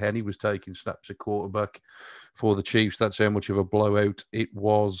 and Chad Henne was taking snaps at quarterback for the Chiefs. That's how much of a blowout it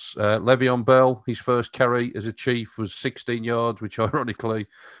was. Le'Veon Bell, his first carry as a Chief was 16 yards, which ironically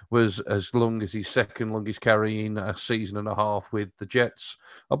was as long as his second longest carry in a season and a half with the Jets.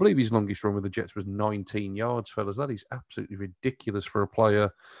 I believe his longest run with the Jets was 19 yards, fellas. That is absolutely ridiculous for a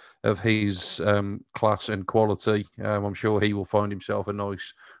player of his class and quality. I'm sure he will find himself a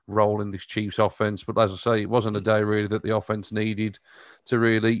nice role in this Chiefs offense. But as I say, it wasn't a day really that the offense needed to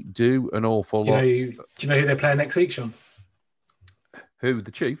really do an awful lot. Do you know who they're playing next week, Sean? Who, the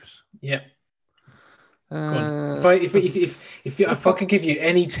Chiefs? Yeah. If I could give you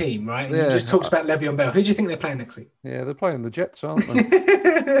any team, right, and you just talked about Le'Veon Bell, who do you think they're playing next week? Yeah, they're playing the Jets, aren't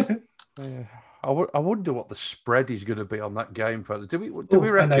they? Yeah. I wonder what the spread is going to be on that game, fella. Do we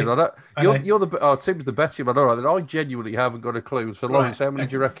reckon? Tim's the betting man. All right, then I genuinely haven't got a clue. So, Lawrence, how many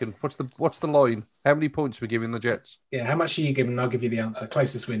do you reckon? What's the line? How many points are we giving the Jets? Yeah, how much are you giving? I'll give you the answer.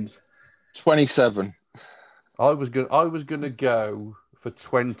 Closest wins. 27. I was going to go for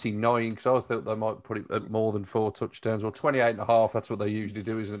 29 because I thought they might put it at more than 4 touchdowns, or 28.5. That's what they usually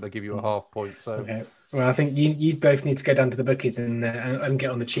do, isn't it? They give you a half point. So. Okay. Well, I think you both need to go down to the bookies and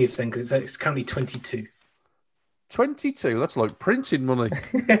get on the Chiefs then, because it's currently 22. 22? That's like printing money.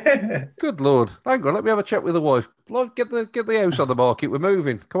 Good Lord. Hang on, let me have a chat with the wife. Lord, get the house on the market. We're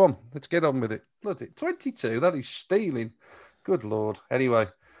moving. Come on, let's get on with it. Bloody 22, that is stealing. Good Lord. Anyway,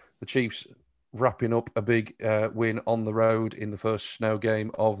 the Chiefs wrapping up a big win on the road in the first snow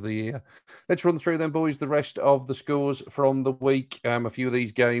game of the year. Let's run through then, boys, the rest of the scores from the week. A few of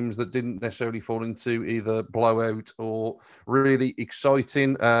these games that didn't necessarily fall into either blowout or really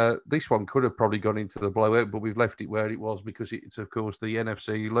exciting. This one could have probably gone into the blowout, but we've left it where it was because it's, of course, the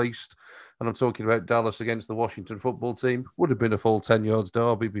NFC least. And I'm talking about Dallas against the Washington football team. Would have been a full 10 yards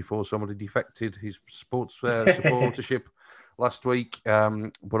derby before somebody defected his sports supportership last week.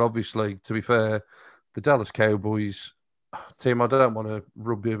 But obviously, to be fair, the Dallas Cowboys, Tim, I don't want to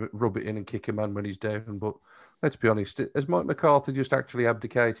rub it in and kick a man when he's down, but let's be honest, has Mike McCarthy just actually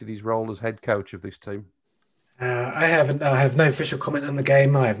abdicated his role as head coach of this team? I have no official comment on the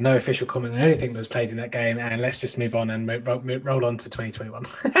game. I have no official comment on anything that was played in that game, and let's just move on and roll on to 2021.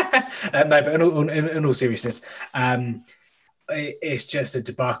 No, but in all seriousness, it's just a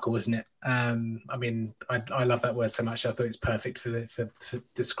debacle, isn't it? I mean, I love that word so much. I thought it's perfect for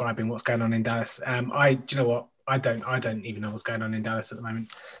describing what's going on in Dallas. Do you know what? I don't even know what's going on in Dallas at the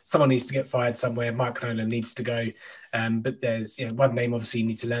moment. Someone needs to get fired somewhere. Mike Nolan needs to go. But there's one name obviously you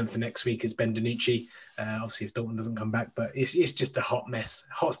need to learn for next week is Ben DiNucci. Obviously if Dalton doesn't come back, but it's just a hot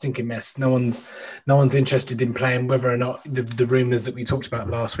stinking mess. No one's interested in playing, whether or not the rumours that we talked about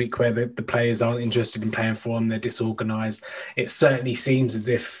last week where the players aren't interested in playing for them, they're disorganised. It certainly seems as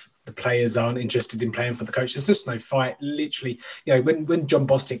if the players aren't interested in playing for the coach. There's just no fight. Literally, when John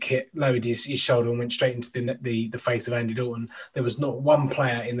Bostic lowered his shoulder and went straight into the face of Andy Dalton, there was not one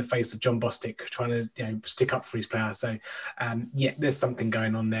player in the face of John Bostic trying to stick up for his player. So, there's something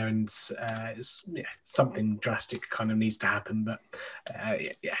going on there, and something drastic kind of needs to happen. But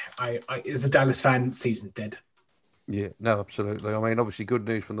I as a Dallas fan, season's dead. Yeah, no, absolutely. I mean, obviously, good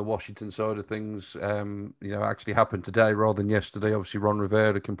news from the Washington side of things. Actually happened today rather than yesterday. Obviously, Ron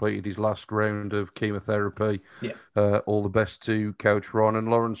Rivera completed his last round of chemotherapy. Yeah. All the best to Coach Ron and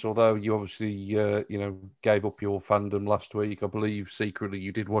Lawrence. Although you obviously, gave up your fandom last week, I believe secretly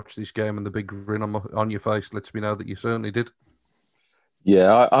you did watch this game, and the big grin on your face lets me know that you certainly did.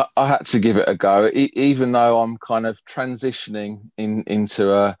 Yeah, I had to give it a go, even though I'm kind of transitioning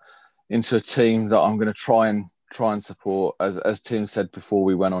into a team that I'm going to try and support. As Tim said before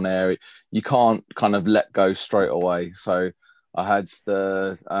we went on air, you can't kind of let go straight away. So I had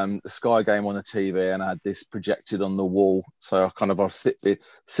the Sky game on the TV, and I had this projected on the wall. So I'll sit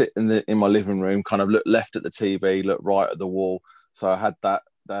in my living room, kind of look left at the TV, look right at the wall. So I had that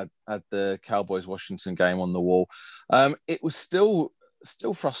had the Cowboys Washington game on the wall. It was still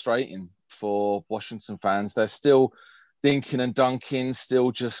frustrating for Washington fans. They're still dinking and dunking,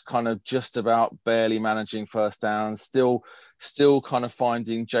 still just about barely managing first downs, still kind of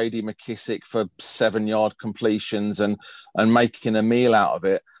finding JD McKissick for 7-yard completions and making a meal out of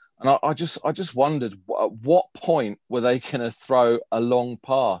it. And I just wondered, at what point were they going to throw a long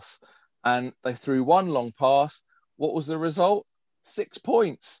pass? And they threw one long pass. What was the result? 6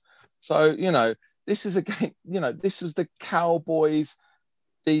 points. So, this is a game, this was the Cowboys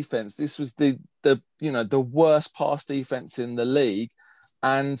defense. This was the worst pass defense in the league,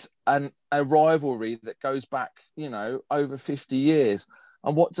 and a rivalry that goes back over 50 years.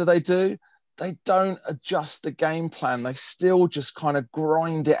 And what do? they don't adjust the game plan. They still just kind of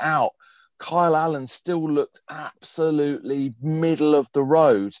grind it out. Kyle Allen still looked absolutely middle of the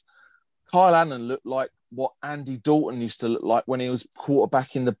road. Kyle Allen looked like what Andy Dalton used to look like when he was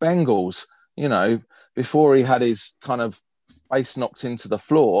quarterbacking the Bengals, you know, before he had his kind of face knocked into the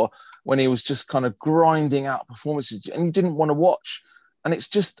floor, when he was just kind of grinding out performances and you didn't want to watch. And it's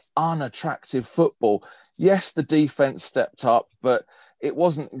just unattractive football. Yes, the defense stepped up, but it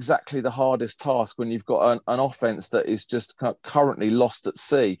wasn't exactly the hardest task when you've got an offense that is just currently lost at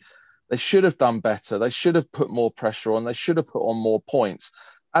sea. They should have done better. They should have put more pressure on. They should have put on more points.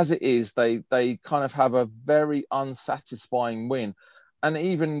 As it is, they kind of have a very unsatisfying win. And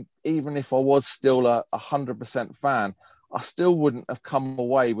even if I was still a 100% fan, I still wouldn't have come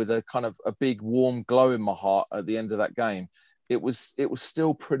away with a kind of a big warm glow in my heart at the end of that game. It was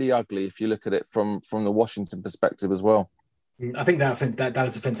still pretty ugly if you look at it from the Washington perspective as well. I think that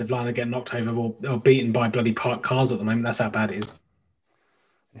Dallas offensive line are getting knocked over or beaten by bloody parked cars at the moment. That's how bad it is.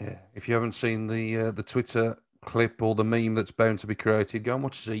 Yeah, if you haven't seen the Twitter clip or the meme that's bound to be created, go and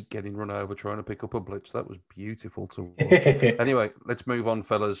watch Zeke getting run over trying to pick up a blitz. That was beautiful to watch. Anyway, let's move on,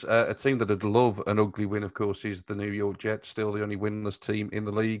 fellas. A team that would love an ugly win, of course, is the New York Jets, still the only winless team in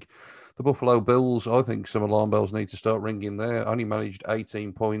the league. The Buffalo Bills, I think some alarm bells need to start ringing there. Only managed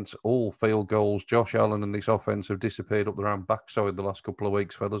 18 points, all field goals. Josh Allen and this offense have disappeared up their own backside the last couple of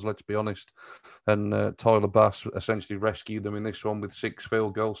weeks, fellas, let's be honest. And Tyler Bass essentially rescued them in this one with 6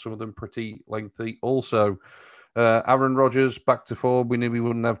 field goals, some of them pretty lengthy. Also, Aaron Rodgers back to form. We knew we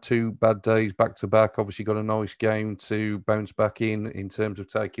wouldn't have 2 bad days back to back. Obviously got a nice game to bounce back in terms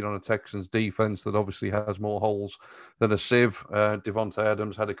of taking on a Texans defense that obviously has more holes than a sieve. Devontae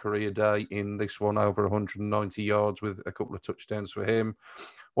Adams had a career day in this one, over 190 yards with a couple of touchdowns for him.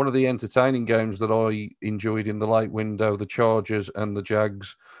 One of the entertaining games that I enjoyed in the late window, the Chargers and the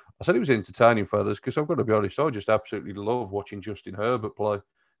Jags. I said it was entertaining, fellas, because I've got to be honest, I just absolutely love watching Justin Herbert play.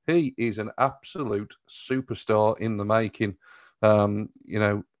 He is an absolute superstar in the making.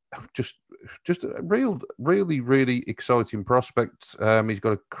 Just a really, really exciting prospect. He's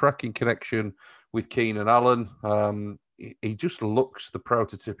got a cracking connection with Keenan Allen. He just looks the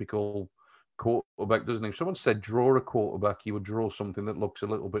prototypical quarterback, doesn't he? If someone said draw a quarterback, he would draw something that looks a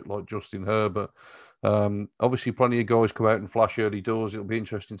little bit like Justin Herbert. Obviously, plenty of guys come out and flash early doors. It'll be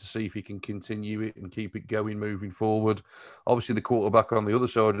interesting to see if he can continue it and keep it going moving forward. Obviously, the quarterback on the other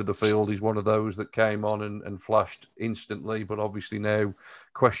side of the field is one of those that came on and flashed instantly, but obviously now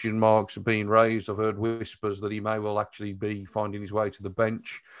question marks are being raised. I've heard whispers that he may well actually be finding his way to the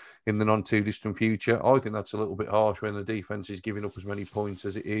bench in the not-too-distant future. I think that's a little bit harsh when the defense is giving up as many points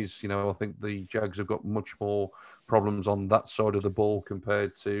as it is. You know, I think the Jags have got much more problems on that side of the ball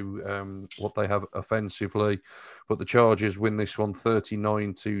compared to what they have offensively. But the Chargers win this one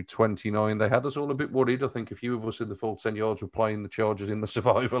 39-29. They had us all a bit worried. I think a few of us in the full 10 yards were playing the Chargers in the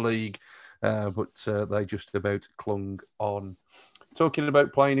Survivor League, but they just about clung on. Talking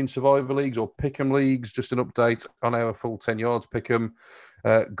about playing in Survivor Leagues or Pick'em Leagues, just an update on our full 10 yards Pick'em.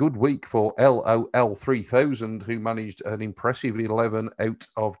 Good week for LOL 3000, who managed an impressive 11 out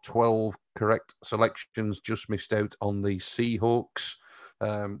of 12 correct selections, just missed out on the Seahawks,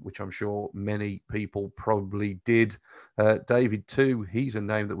 which I'm sure many people probably did. David, too, he's a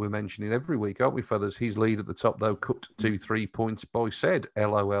name that we're mentioning every week, aren't we, fellas? His lead at the top, though, cut to 3 points by said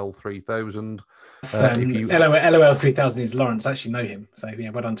LOL 3000. LOL 3000 is Lawrence. I actually know him. So,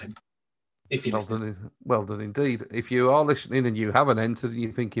 yeah, well done to him. If you well done indeed. If you are listening and you haven't entered and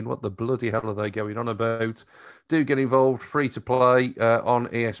you're thinking, what the bloody hell are they going on about? Do get involved. Free to play on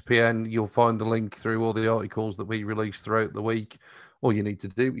ESPN. You'll find the link through all the articles that we release throughout the week. All you need to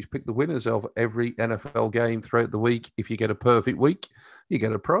do is pick the winners of every NFL game throughout the week. If you get a perfect week, you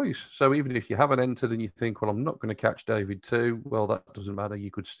get a prize. So even if you haven't entered and you think, well, I'm not going to catch David too, well, that doesn't matter.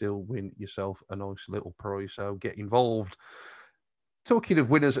 You could still win yourself a nice little prize. So get involved. Talking of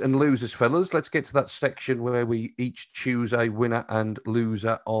winners and losers, fellas, let's get to that section where we each choose a winner and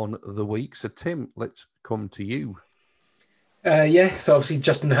loser on the week. So, Tim, let's come to you. So obviously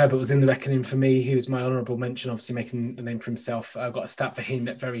Justin Herbert was in the reckoning for me. He was my honourable mention, obviously making a name for himself. I've got a stat for him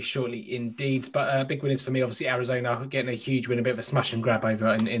very shortly indeed. But big winners for me, obviously Arizona getting a huge win, a bit of a smash and grab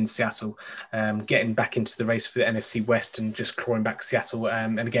over in Seattle, getting back into the race for the NFC West and just clawing back Seattle.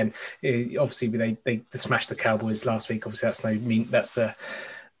 And again, obviously they smashed the Cowboys last week. Obviously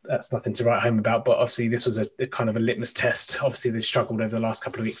that's nothing to write home about, but obviously this was a kind of a litmus test. Obviously they've struggled over the last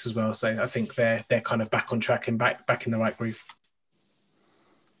couple of weeks as well, so I think they're kind of back on track and back in the right groove.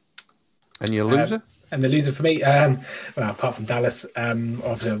 And your loser? And the loser for me, well, apart from Dallas,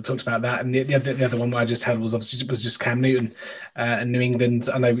 obviously I've talked about that, and the other one I just had was just Cam Newton and New England.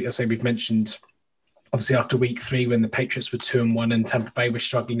 I know we've mentioned. Obviously, after week 3, when the Patriots were 2-1 and Tampa Bay were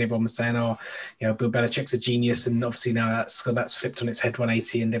struggling, everyone was saying, "Oh, Bill Belichick's a genius." And obviously now that's flipped on its head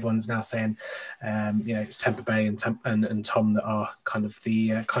 180, and everyone's now saying, it's Tampa Bay and Tom that are kind of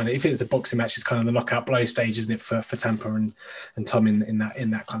the if it's a boxing match, it's kind of the knockout blow stage, isn't it, for Tampa and Tom in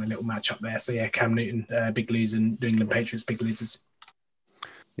that kind of little match up there. So yeah, Cam Newton, big loser, and New England Patriots, big losers.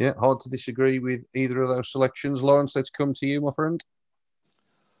 Yeah, hard to disagree with either of those selections. Lawrence, let's come to you, my friend.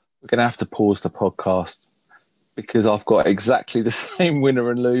 We're going to have to pause the podcast because I've got exactly the same winner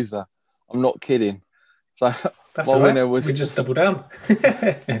and loser. I'm not kidding. So that's my winner was... We just double down.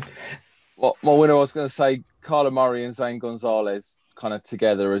 My winner, I was going to say Kyler Murray and Zane Gonzalez kind of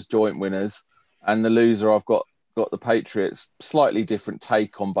together as joint winners. And the loser, I've got the Patriots. Slightly different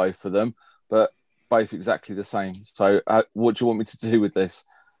take on both of them, but both exactly the same. So what do you want me to do with this?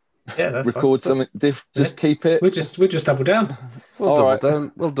 Yeah, that's record fine. something different. Keep it. We'll just double down.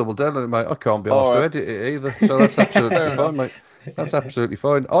 We'll double down on it, mate. I can't be asked to edit it either, so that's absolutely fine, mate. That's absolutely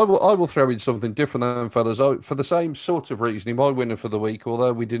fine. I will throw in something different then, fellas. For the same sort of reasoning, my winner for the week,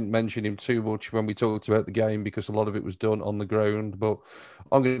 although we didn't mention him too much when we talked about the game because a lot of it was done on the ground, but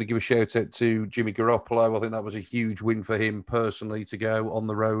I'm going to give a shout out to Jimmy Garoppolo. I think that was a huge win for him personally to go on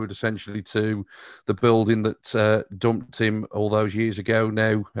the road, essentially to the building that dumped him all those years ago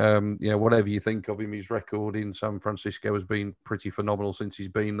now. Whatever you think of him, his record in San Francisco has been pretty phenomenal since he's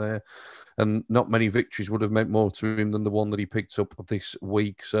been there. And not many victories would have meant more to him than the one that he picked up this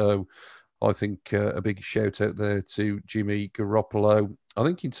week. So I think a big shout out there to Jimmy Garoppolo. I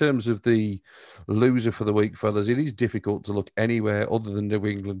think in terms of the loser for the week, fellas, it is difficult to look anywhere other than New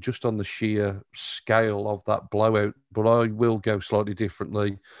England, just on the sheer scale of that blowout. But I will go slightly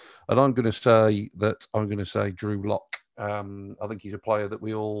differently. And I'm going to say Drew Lock. I think he's a player that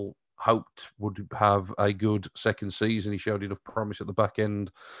we all hoped would have a good second season. He showed enough promise at the back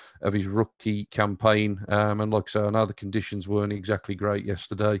end of his rookie campaign. And like I say, I know the conditions weren't exactly great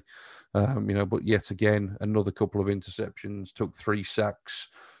yesterday, but yet again, another couple of interceptions, took 3 sacks,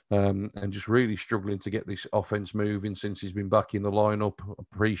 and just really struggling to get this offense moving since he's been back in the lineup.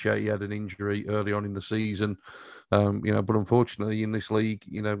 Appreciate he had an injury early on in the season, but unfortunately in this league,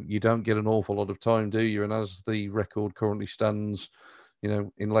 you don't get an awful lot of time, do you? And as the record currently stands,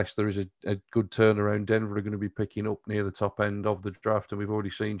 unless there is a good turnaround, Denver are going to be picking up near the top end of the draft. And we've already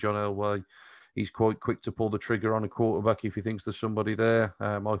seen John Elway. He's quite quick to pull the trigger on a quarterback if he thinks there's somebody there.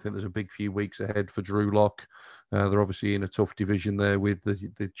 I think there's a big few weeks ahead for Drew Lock. They're obviously in a tough division there with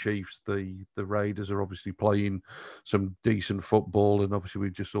the Chiefs. The Raiders are obviously playing some decent football. And obviously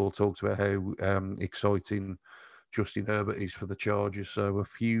we've just all talked about how exciting Justin Herbert is for the Chargers. So a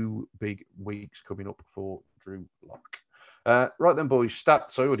few big weeks coming up for Drew Lock. Right then, boys,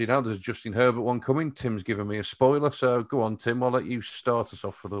 stats. I already know there's a Justin Herbert one coming. Tim's given me a spoiler, so go on, Tim. I'll let you start us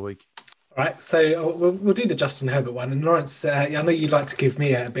off for the week. All right, so we'll do the Justin Herbert one. And Lawrence, I know you'd like to give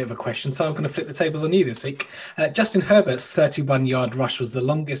me a bit of a question, so I'm going to flip the tables on you this week. Justin Herbert's 31-yard rush was the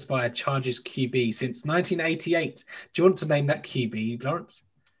longest by a Chargers QB since 1988. Do you want to name that QB, Lawrence?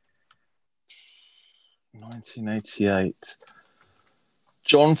 1988.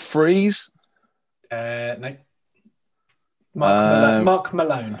 John Freeze? No. Mark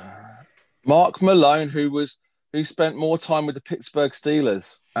Malone. Mark Malone, who spent more time with the Pittsburgh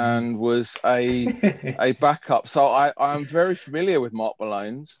Steelers and was a backup. So I'm very familiar with Mark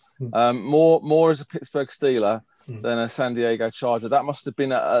Malone's. More as a Pittsburgh Steeler than a San Diego Charger. That must have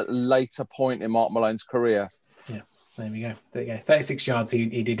been at a later point in Mark Malone's career. Yeah, there we go. 36 yards he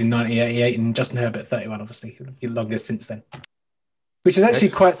did in 1988, and Justin Herbert 31, obviously, the longest since then. Which is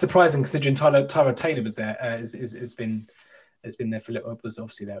actually quite surprising considering Tyrod Taylor was there. Has been there for a little. Was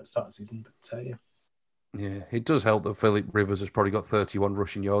obviously there at the start of the season, but yeah. Yeah, it does help that Philip Rivers has probably got 31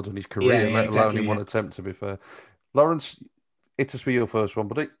 rushing yards in his career, let alone in one attempt, to be fair. Lawrence, it has to be your first one,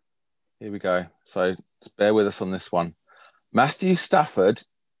 buddy. Here we go. So bear with us on this one. Matthew Stafford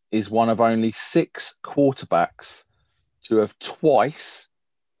is one of only 6 quarterbacks to have twice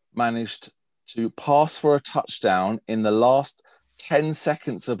managed to pass for a touchdown in the last 10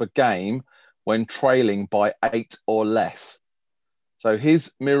 seconds of a game when trailing by 8 or less. So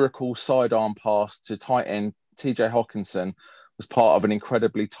his miracle sidearm pass to tight end TJ Hawkinson was part of an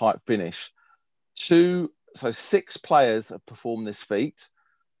incredibly tight finish. 6 players have performed this feat.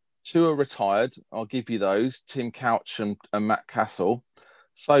 2 are retired. I'll give you those, Tim Couch and Matt Castle.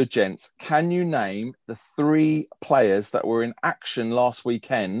 So, gents, can you name the 3 players that were in action last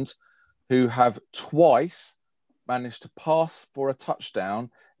weekend who have twice managed to pass for a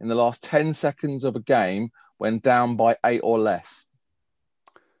touchdown in the last 10 seconds of a game when down by 8 or less?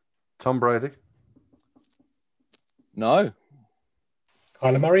 Tom Brady. No.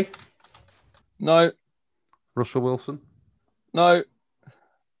 Kyler Murray. No. Russell Wilson. No.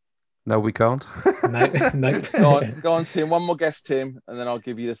 No, we can't. No. Go on, Tim. One more guess, Tim, and then I'll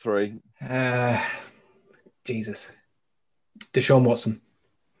give you the 3. Jesus. Deshaun Watson.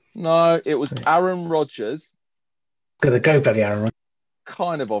 No, it was Aaron Rodgers. Gonna go, bloody Aaron Rodgers.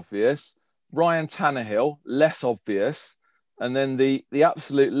 Kind of obvious. Ryan Tannehill, less obvious. And then the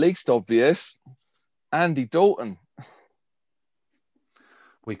absolute least obvious, Andy Dalton.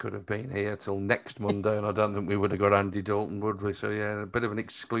 We could have been here till next Monday, and I don't think we would have got Andy Dalton, would we? So, yeah, a bit of an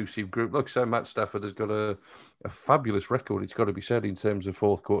exclusive group. Look, so Matt Stafford has got a fabulous record, it's got to be said, in terms of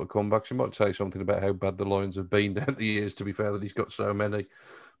fourth quarter comebacks. You might say something about how bad the Lions have been down the years, to be fair, that he's got so many.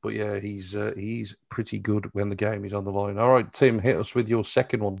 But, yeah, he's pretty good when the game is on the line. All right, Tim, hit us with your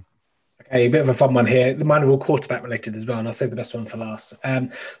second one. Okay, a bit of a fun one here. Mine are all quarterback related as well, and I'll save the best one for last.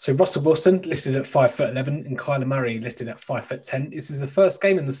 So Russell Wilson listed at 5'11" and Kyler Murray listed at 5'10". This is the first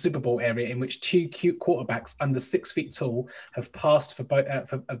game in the Super Bowl area in which 2 cute quarterbacks under 6 feet tall have passed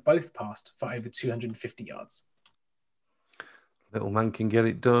both passed for over 250 yards. Little man can get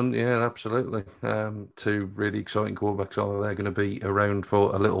it done. Yeah, absolutely. 2 really exciting quarterbacks. They're going to be around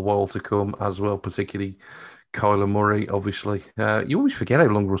for a little while to come as well, particularly Kyler Murray, obviously. You always forget how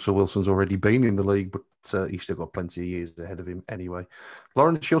long Russell Wilson's already been in the league, but he's still got plenty of years ahead of him anyway.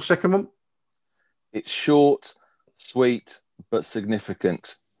 Lawrence, your second one? It's short, sweet, but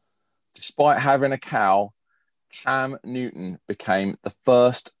significant. Despite having a cow, Cam Newton became the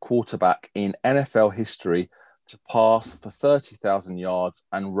first quarterback in NFL history to pass for 30,000 yards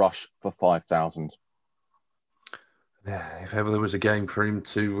and rush for 5,000. Yeah, if ever there was a game for him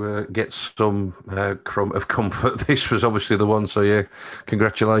to get some crumb of comfort, this was obviously the one. So, yeah,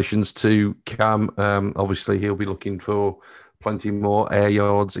 congratulations to Cam. Obviously, he'll be looking for plenty more air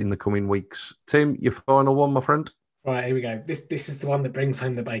yards in the coming weeks. Tim, your final one, my friend? Right, here we go. This is the one that brings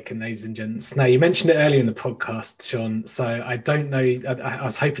home the bacon, ladies and gents. Now, you mentioned it earlier in the podcast, Sean, so I don't know. I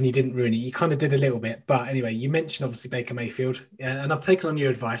was hoping you didn't ruin it. You kind of did a little bit. But anyway, you mentioned, obviously, Baker Mayfield. And I've taken on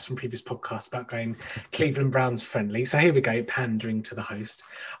your advice from previous podcasts about going Cleveland Browns friendly. So here we go, pandering to the host.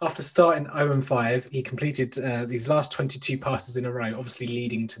 After starting 0-5, he completed these last 22 passes in a row, obviously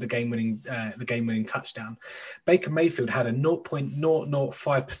leading to the game-winning touchdown. Baker Mayfield had a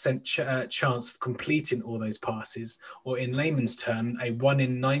 0.005% chance of completing all those passes, or in layman's term, a 1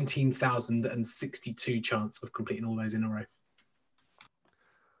 in 19,062 chance of completing all those in a row.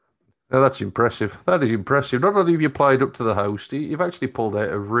 Now, that's impressive. That is impressive. Not only have you played up to the host, you've actually pulled out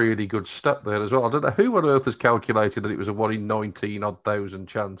a really good stat there as well. I don't know who on earth has calculated that it was a 1 in 19,000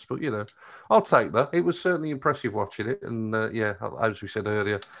 chance, but, I'll take that. It was certainly impressive watching it. And, as we said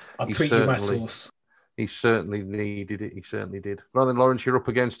earlier, I'll tweet you my source. He certainly needed it. He certainly did. Well, then, Lawrence, you're up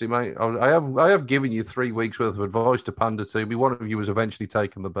against him, mate. I have given you 3 weeks' worth of advice to pander to me. One of you has eventually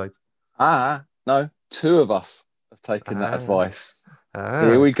taken the bait. No, 2 of us have taken that advice.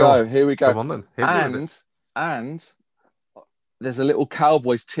 Here we go. Come on, then. And there's a little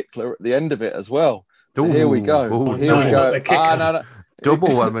Cowboys tickler at the end of it as well. So here we go. No. No. Double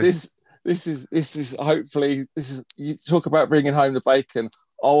whammy. This is hopefully, you talk about bringing home the bacon.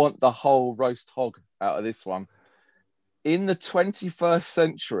 I want the whole roast hog out of this one. In the 21st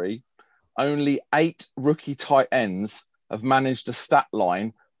century, only 8 rookie tight ends have managed a stat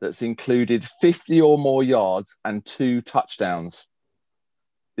line that's included 50 or more yards and 2 touchdowns.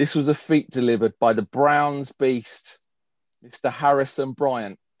 This was a feat delivered by the Browns beast, Mr. Harrison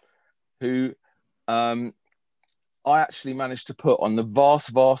Bryant, who I actually managed to put on the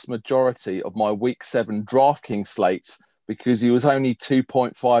vast majority of my Week 7 DraftKings slates because he was only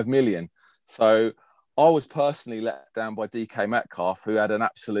 2.5 million. So I was personally let down by DK Metcalf, who had an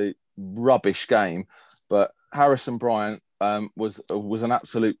absolute rubbish game. But Harrison Bryant was an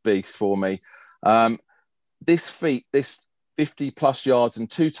absolute beast for me. This feat, this 50-plus yards and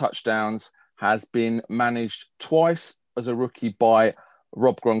 2 touchdowns, has been managed twice as a rookie by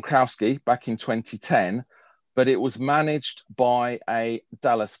Rob Gronkowski back in 2010, but it was managed by a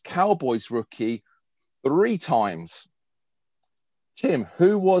Dallas Cowboys rookie 3 times. Tim,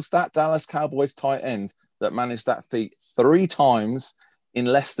 who was that Dallas Cowboys tight end that managed that feat 3 times in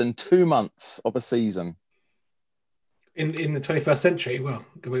less than 2 months of a season? In the 21st century? Well,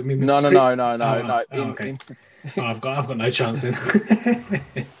 no. Okay. I've got no chance in.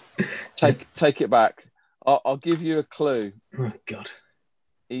 Take it back. I'll give you a clue. Oh God.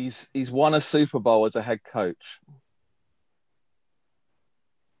 He's won a Super Bowl as a head coach.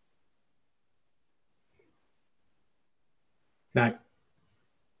 No.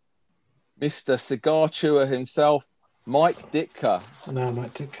 Mr. Cigar Chewer himself, Mike Ditka. No,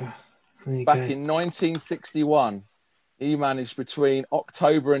 Mike Ditka. Back in 1961, he managed between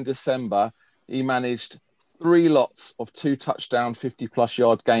October and December, he managed 3 lots of 2 touchdown, 50-plus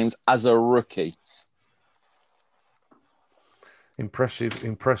yard games as a rookie.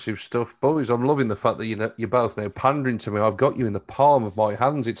 Impressive stuff, boys. I'm loving the fact that you're both now pandering to me. I've got you in the palm of my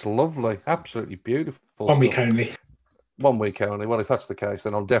hands. It's lovely, absolutely beautiful. 1 week only. 1 week only. Well, if that's the case,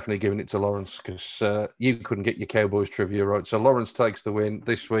 then I'm definitely giving it to Lawrence because you couldn't get your Cowboys trivia right. So Lawrence takes the win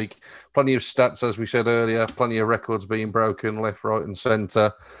this week. Plenty of stats, as we said earlier, plenty of records being broken left, right and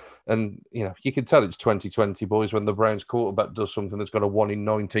centre. And, you can tell it's 2020, boys, when the Browns quarterback does something that's got a 1 in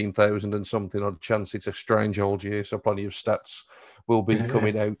 19,000 and something odd chance. It's a strange old year, so plenty of stats will be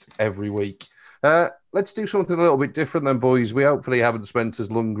coming out every week. Let's do something a little bit different then, boys. We hopefully haven't spent as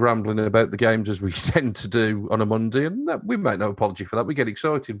long rambling about the games as we tend to do on a Monday, and we make no apology for that. We get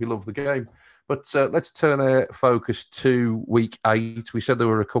excited. We love the game. But let's turn our focus to Week 8. We said there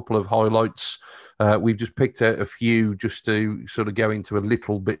were a couple of highlights. We've just picked out a few just to sort of go into a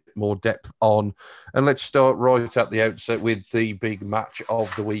little bit more depth on. And let's start right at the outset with the big match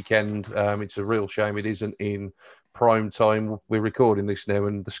of the weekend. It's a real shame it isn't in prime time. We're recording this now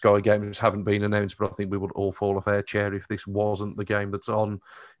and the Sky games haven't been announced, but I think we would all fall off our chair if this wasn't the game that's on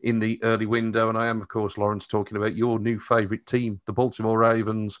in the early window. And I am, of course, Lawrence, talking about your new favourite team, the Baltimore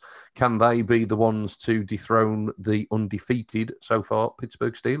Ravens. Can they be the ones to dethrone the undefeated so far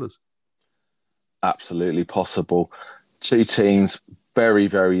Pittsburgh Steelers? Absolutely possible. 2 teams very,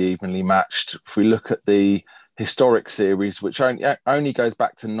 very evenly matched. If we look at the historic series, which only goes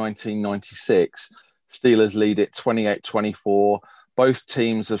back to 1996, Steelers lead it 28-24. Both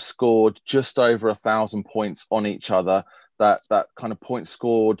teams have scored just over 1,000 points on each other. That kind of point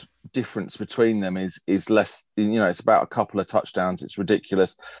scored difference between them is less. It's about a couple of touchdowns. It's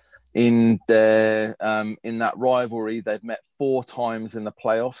ridiculous. In their in that rivalry, they've met 4 times in the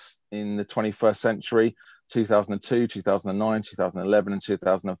playoffs in the 21st century: 2002, 2009, 2011, and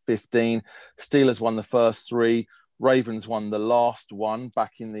 2015. Steelers won the first 3. Ravens won the last one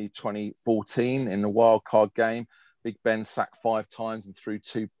back in the 2014 in the wild card game. Big Ben sacked 5 times and threw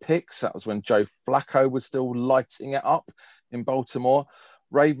 2 picks. That was when Joe Flacco was still lighting it up in Baltimore.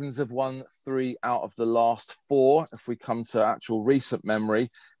 Ravens have won 3 out of the last 4, if we come to actual recent memory,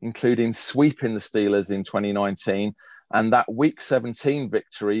 including sweeping the Steelers in 2019. And that Week 17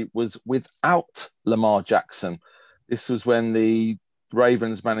 victory was without Lamar Jackson. This was when the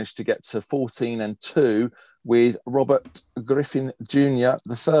Ravens managed to get to 14-2 with Robert Griffin Jr.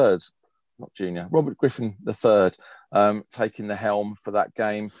 Robert Griffin III taking the helm for that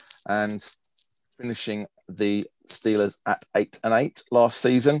game and finishing the Steelers at 8-8 last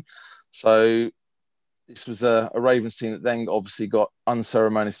season. So this was a Ravens team that then obviously got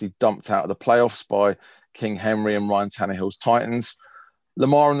unceremoniously dumped out of the playoffs by King Henry and Ryan Tannehill's Titans.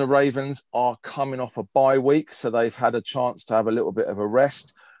 Lamar and the Ravens are coming off a bye week, so they've had a chance to have a little bit of a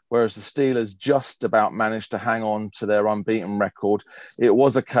rest, whereas the Steelers just about managed to hang on to their unbeaten record. It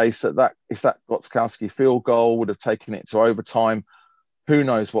was a case that if that Gostkowski field goal would have taken it to overtime, who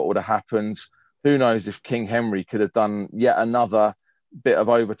knows what would have happened? Who knows if King Henry could have done yet another bit of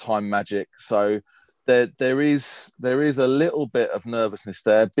overtime magic? So there is a little bit of nervousness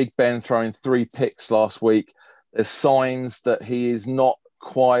there. Big Ben throwing 3 picks last week. There's signs that he is not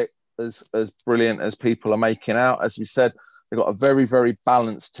quite as brilliant as people are making out. As we said, they've got a very, very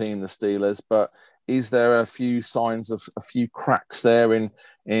balanced team, the Steelers, but is there a few signs of a few cracks there in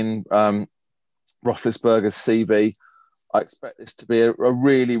Roethlisberger's CV? I expect this to be a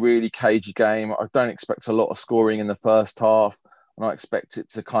really, really cagey game. I don't expect a lot of scoring in the first half, and I expect it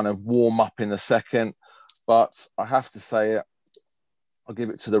to kind of warm up in the second. But I have to say it, I'll give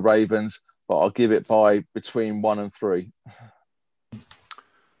it to the Ravens, but I'll give it by between 1 and 3.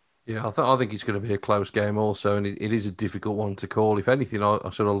 Yeah, I think it's going to be a close game also, and it is a difficult one to call. If anything, I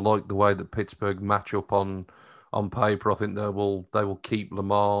sort of like the way that Pittsburgh match up on paper. I think they will keep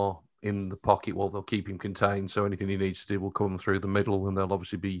Lamar in the pocket. Well, they'll keep him contained, so anything he needs to do will come through the middle, and they'll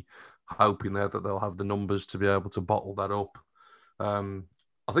obviously be hoping there that they'll have the numbers to be able to bottle that up.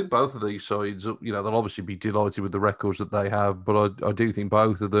 I think both of these sides, they'll obviously be delighted with the records that they have, but I do think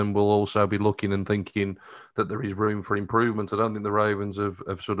both of them will also be looking and thinking that there is room for improvement. I don't think the Ravens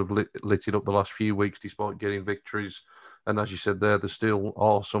have sort of lit it up the last few weeks despite getting victories. And as you said there still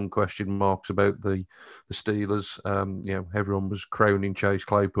are some question marks about the Steelers. Everyone was crowning Chase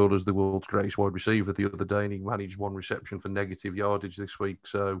Claypool as the world's greatest wide receiver the other day, and he managed 1 reception for negative yardage this week.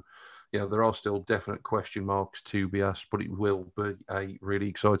 So, there are still definite question marks to be asked, but it will be a really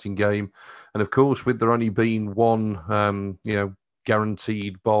exciting game. And of course, with there only being one,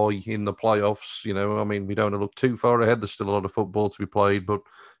 guaranteed bye in the playoffs, we don't want to look too far ahead. There's still a lot of football to be played, but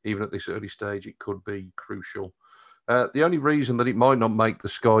even at this early stage, it could be crucial. The only reason that it might not make the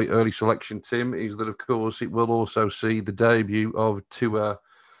Sky early selection, Tim, is that, of course, it will also see the debut of Tua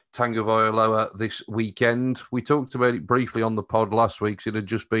Tagovailoa this weekend. We talked about it briefly on the pod last week. So it had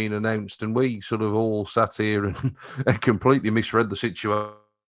just been announced, and we sort of all sat here and completely misread the situation,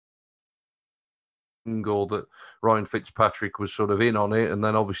 or that Ryan Fitzpatrick was sort of in on it, and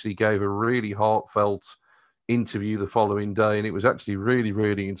then obviously gave a really heartfelt interview the following day, and it was actually really,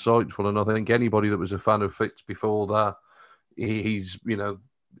 really insightful. And I think anybody that was a fan of Fitz before that, he's,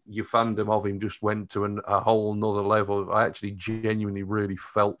 your fandom of him just went to a whole nother level. I actually genuinely really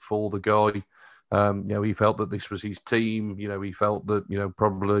felt for the guy. He felt that this was his team. He felt that,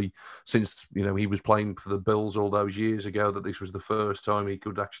 probably since, he was playing for the Bills all those years ago, that this was the first time he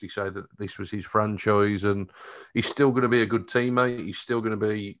could actually say that this was his franchise. And he's still going to be a good teammate. He's still going to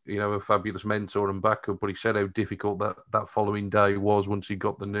be, a fabulous mentor and backup. But he said how difficult that following day was once he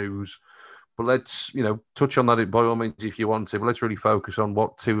got the news. But let's, touch on that by all means if you want to. But let's really focus on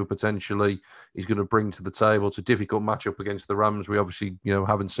what Tua potentially is going to bring to the table. It's a difficult matchup against the Rams. We obviously,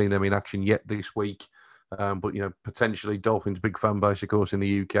 haven't seen them in action yet this week. But, potentially Dolphins' big fan base, of course, in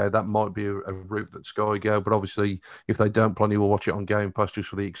the UK. That might be a route that Sky go. But obviously, if they don't, plenty will watch it on Game Pass just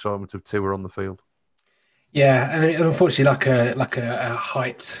for the excitement of Tua on the field. Yeah, and unfortunately, like a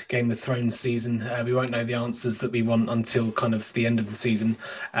hyped Game of Thrones season, we won't know the answers that we want until kind of the end of the season.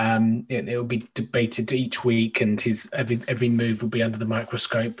 It will be debated each week, and his every move will be under the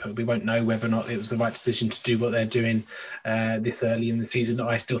microscope. We won't know whether or not it was the right decision to do what they're doing this early in the season.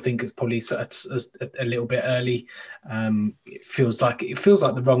 I still think it's probably a little bit early. It feels like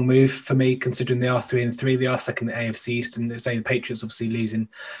the wrong move for me, considering they are 3-3. They are second in the AFC East, and say the Patriots obviously losing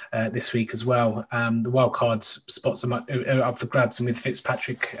this week as well. The wild card spots are up for grabs, and with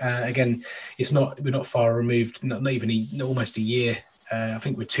Fitzpatrick again, we're not far removed, not even almost a year. I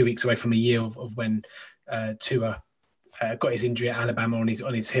think we're 2 weeks away from a year of when Tua got his injury at Alabama on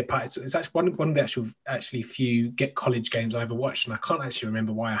his hip. It's actually one of the actually few college games I ever watched, and I can't actually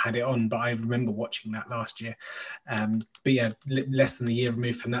remember why I had it on, but I remember watching that last year. But yeah, less than a year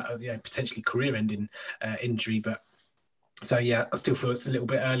removed from that, potentially career-ending injury, but. So, yeah, I still feel it's a little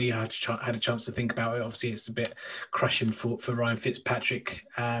bit early. I had a chance to think about it. Obviously, it's a bit crushing for Ryan Fitzpatrick.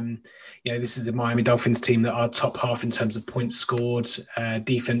 This is a Miami Dolphins team that are top half in terms of points scored.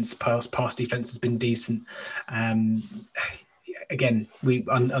 Defense, pass defense has been decent. Again,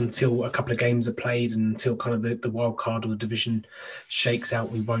 until a couple of games are played and until kind of the wild card or the division shakes out,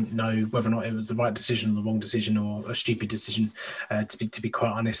 we won't know whether or not it was the right decision or the wrong decision or a stupid decision, to be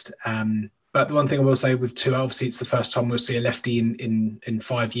quite honest. But the one thing I will say with Tua, obviously it's the first time we'll see a lefty in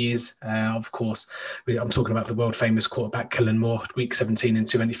 5 years. Of course, I'm talking about the world famous quarterback Kellen Moore, week 17 in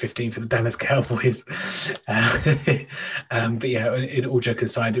 2015 for the Dallas Cowboys. But yeah, all joke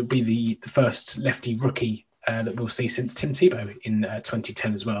aside, it would be the first lefty rookie that we'll see since Tim Tebow in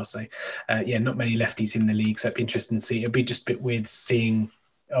 2010 as well. So not many lefties in the league. So it'd be interesting to see. It'd be just a bit weird seeing.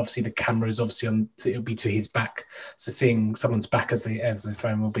 Obviously, the camera is obviously it'll be to his back, so seeing someone's back as they throw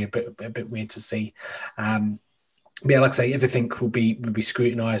him will be a bit weird to see. But yeah, like I say, everything will be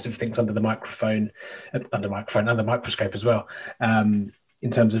scrutinised. Everything's under the microscope as well. In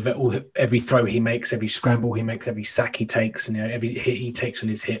terms of every throw he makes, every scramble he makes, every sack he takes, and every hit he takes on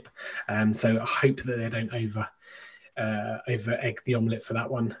his hip. So I hope that they don't over egg the omelette for that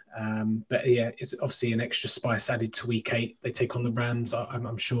one. But yeah, it's obviously an extra spice added to week 8. They take on the Rams.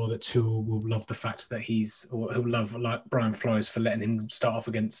 I'm sure that Tua will love the fact that he'll love like Brian Flores for letting him start off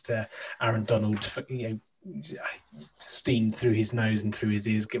against Aaron Donald, for, steam through his nose and through his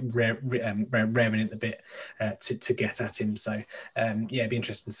ears, raring it a bit to get at him. So it'd be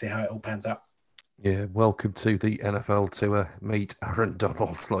interesting to see how it all pans out. Yeah, welcome to the NFL to meet Aaron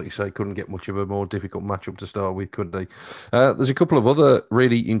Donald. Like you say, couldn't get much of a more difficult matchup to start with, could they? There's a couple of other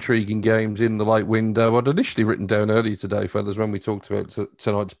really intriguing games in the late window. I'd initially written down earlier today, fellas, when we talked about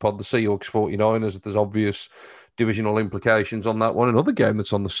tonight's pod, the Seahawks 49ers. There's obvious divisional implications on that one. Another game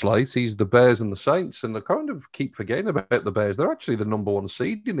that's on the slate is the Bears and the Saints, and I kind of keep forgetting about the Bears. They're actually the number 1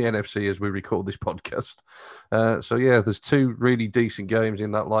 seed in the NFC as we record this podcast. So yeah, there's 2 really decent games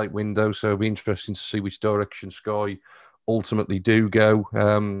in that late window, so it'll be interesting to see which direction Sky ultimately do go.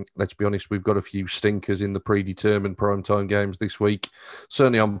 Let's be honest, we've got a few stinkers in the predetermined primetime games this week.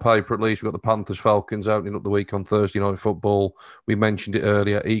 Certainly on paper, at least, we've got the Panthers-Falcons opening up the week on Thursday night football. We mentioned it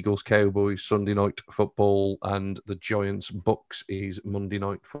earlier, Eagles-Cowboys Sunday night football, and the Giants-Bucks is Monday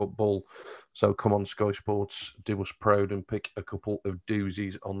night football. So come on, Sky Sports, do us proud and pick a couple of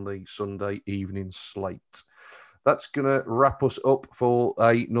doozies on the Sunday evening slate. That's going to wrap us up for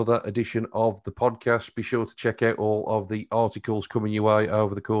another edition of the podcast. Be sure to check out all of the articles coming your way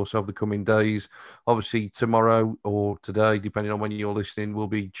over the course of the coming days. Obviously, tomorrow or today, depending on when you're listening, will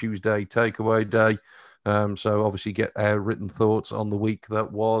be Tuesday takeaway day. So obviously get our written thoughts on the week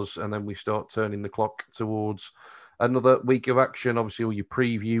that was, and then we start turning the clock towards another week of action. Obviously, all your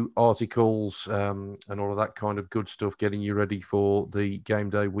preview articles and all of that kind of good stuff, getting you ready for the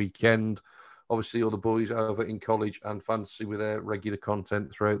game day weekend. Obviously, all the boys over in college and fantasy with their regular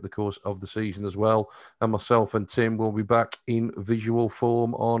content throughout the course of the season as well. And myself and Tim will be back in visual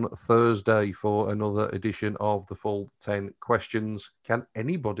form on Thursday for another edition of the Full 10 Questions. Can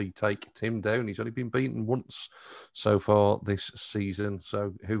anybody take Tim down? He's only been beaten once so far this season.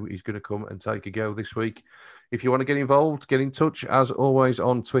 So who is going to come and take a go this week? If you want to get involved, get in touch, as always,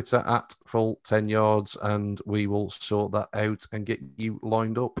 on Twitter at Full 10 Yards, and we will sort that out and get you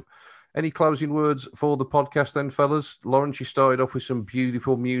lined up. Any closing words for the podcast then, fellas? Lawrence, you started off with some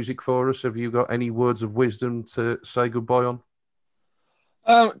beautiful music for us. Have you got any words of wisdom to say goodbye on?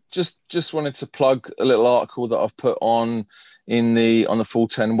 Just wanted to plug a little article that I've put on the Full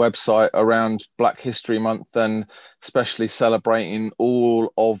 10 website around Black History Month, and especially celebrating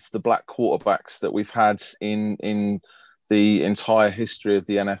all of the black quarterbacks that we've had in the entire history of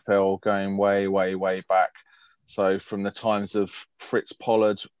the NFL, going way, way, way back. So from the times of Fritz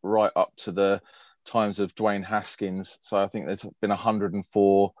Pollard right up to the times of Dwayne Haskins. So I think there's been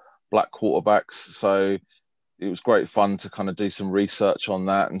 104 black quarterbacks. So it was great fun to kind of do some research on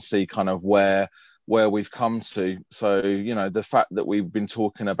that and see kind of where we've come to. So, you know, the fact that we've been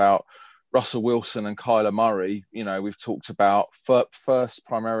talking about Russell Wilson and Kyler Murray, you know, we've talked about first,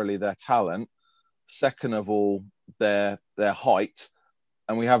 primarily their talent, second of all, their height.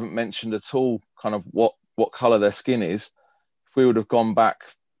 And we haven't mentioned at all kind of what colour their skin is. If we would have gone back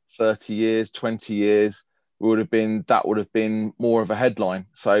 30 years, 20 years, that would have been more of a headline.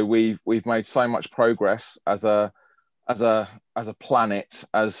 So we've made so much progress as a planet,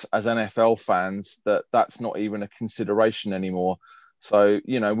 as NFL fans, that's not even a consideration anymore. So,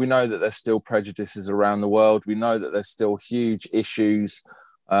 you know, we know that there's still prejudices around the world. We know that there's still huge issues,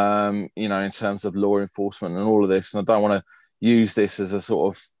 you know, in terms of law enforcement and all of this. And I don't want to use this as a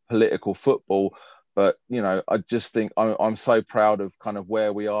sort of political football, but, you know, I just think I'm so proud of kind of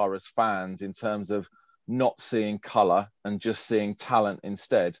where we are as fans in terms of not seeing colour and just seeing talent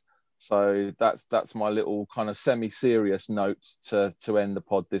instead. So that's my little kind of semi-serious note to end the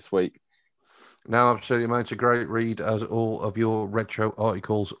pod this week. No, absolutely, mate. It's a great read, as all of your retro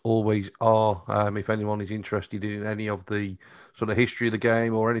articles always are. If anyone is interested in any of the sort of history of the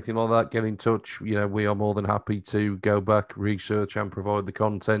game or anything like that, get in touch. You know, we are more than happy to go back, research and provide the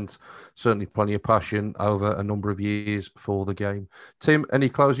content. Certainly plenty of passion over a number of years for the game. Tim, any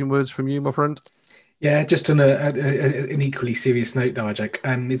closing words from you, my friend? Yeah, just on an equally serious note, Nigel.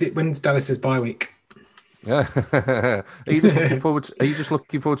 Is it when's Dallas's bye week? Yeah. Are you just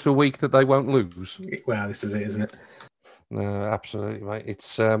looking forward to a week that they won't lose? Well, this is it, isn't it? No, absolutely, mate.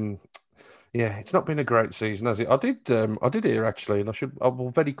 It's it's not been a great season, has it? I did hear actually, and I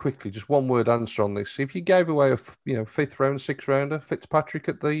will very quickly just one word answer on this. If you gave away a fifth round, sixth rounder, Fitzpatrick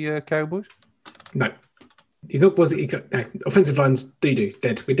at the Cowboys? No. No. Offensive lines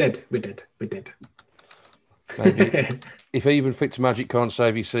dead. We're dead. Maybe. If even Fitzmagic can't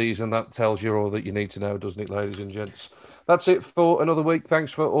save your season, that tells you all that you need to know, doesn't it, ladies and gents? That's it for another week. Thanks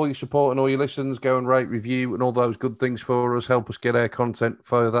for all your support and all your listens. Go and rate, review, and all those good things for us. Help us get our content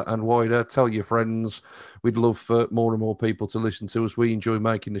further and wider. Tell your friends. We'd love for more and more people to listen to us. We enjoy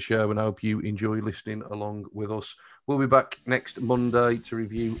making the show and I hope you enjoy listening along with us. We'll be back next Monday to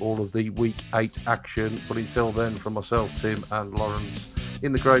review all of the Week 8 action. But until then, from myself, Tim, and Lawrence,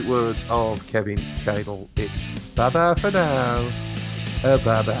 in the great words of Kevin Cadle, it's bye-bye for now.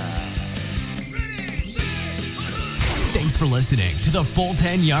 Bye-bye. Thanks for listening to the Full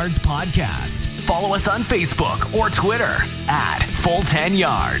 10 Yards podcast. Follow us on Facebook or Twitter at Full 10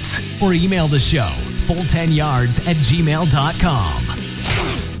 Yards, or email the show full10yards@gmail.com.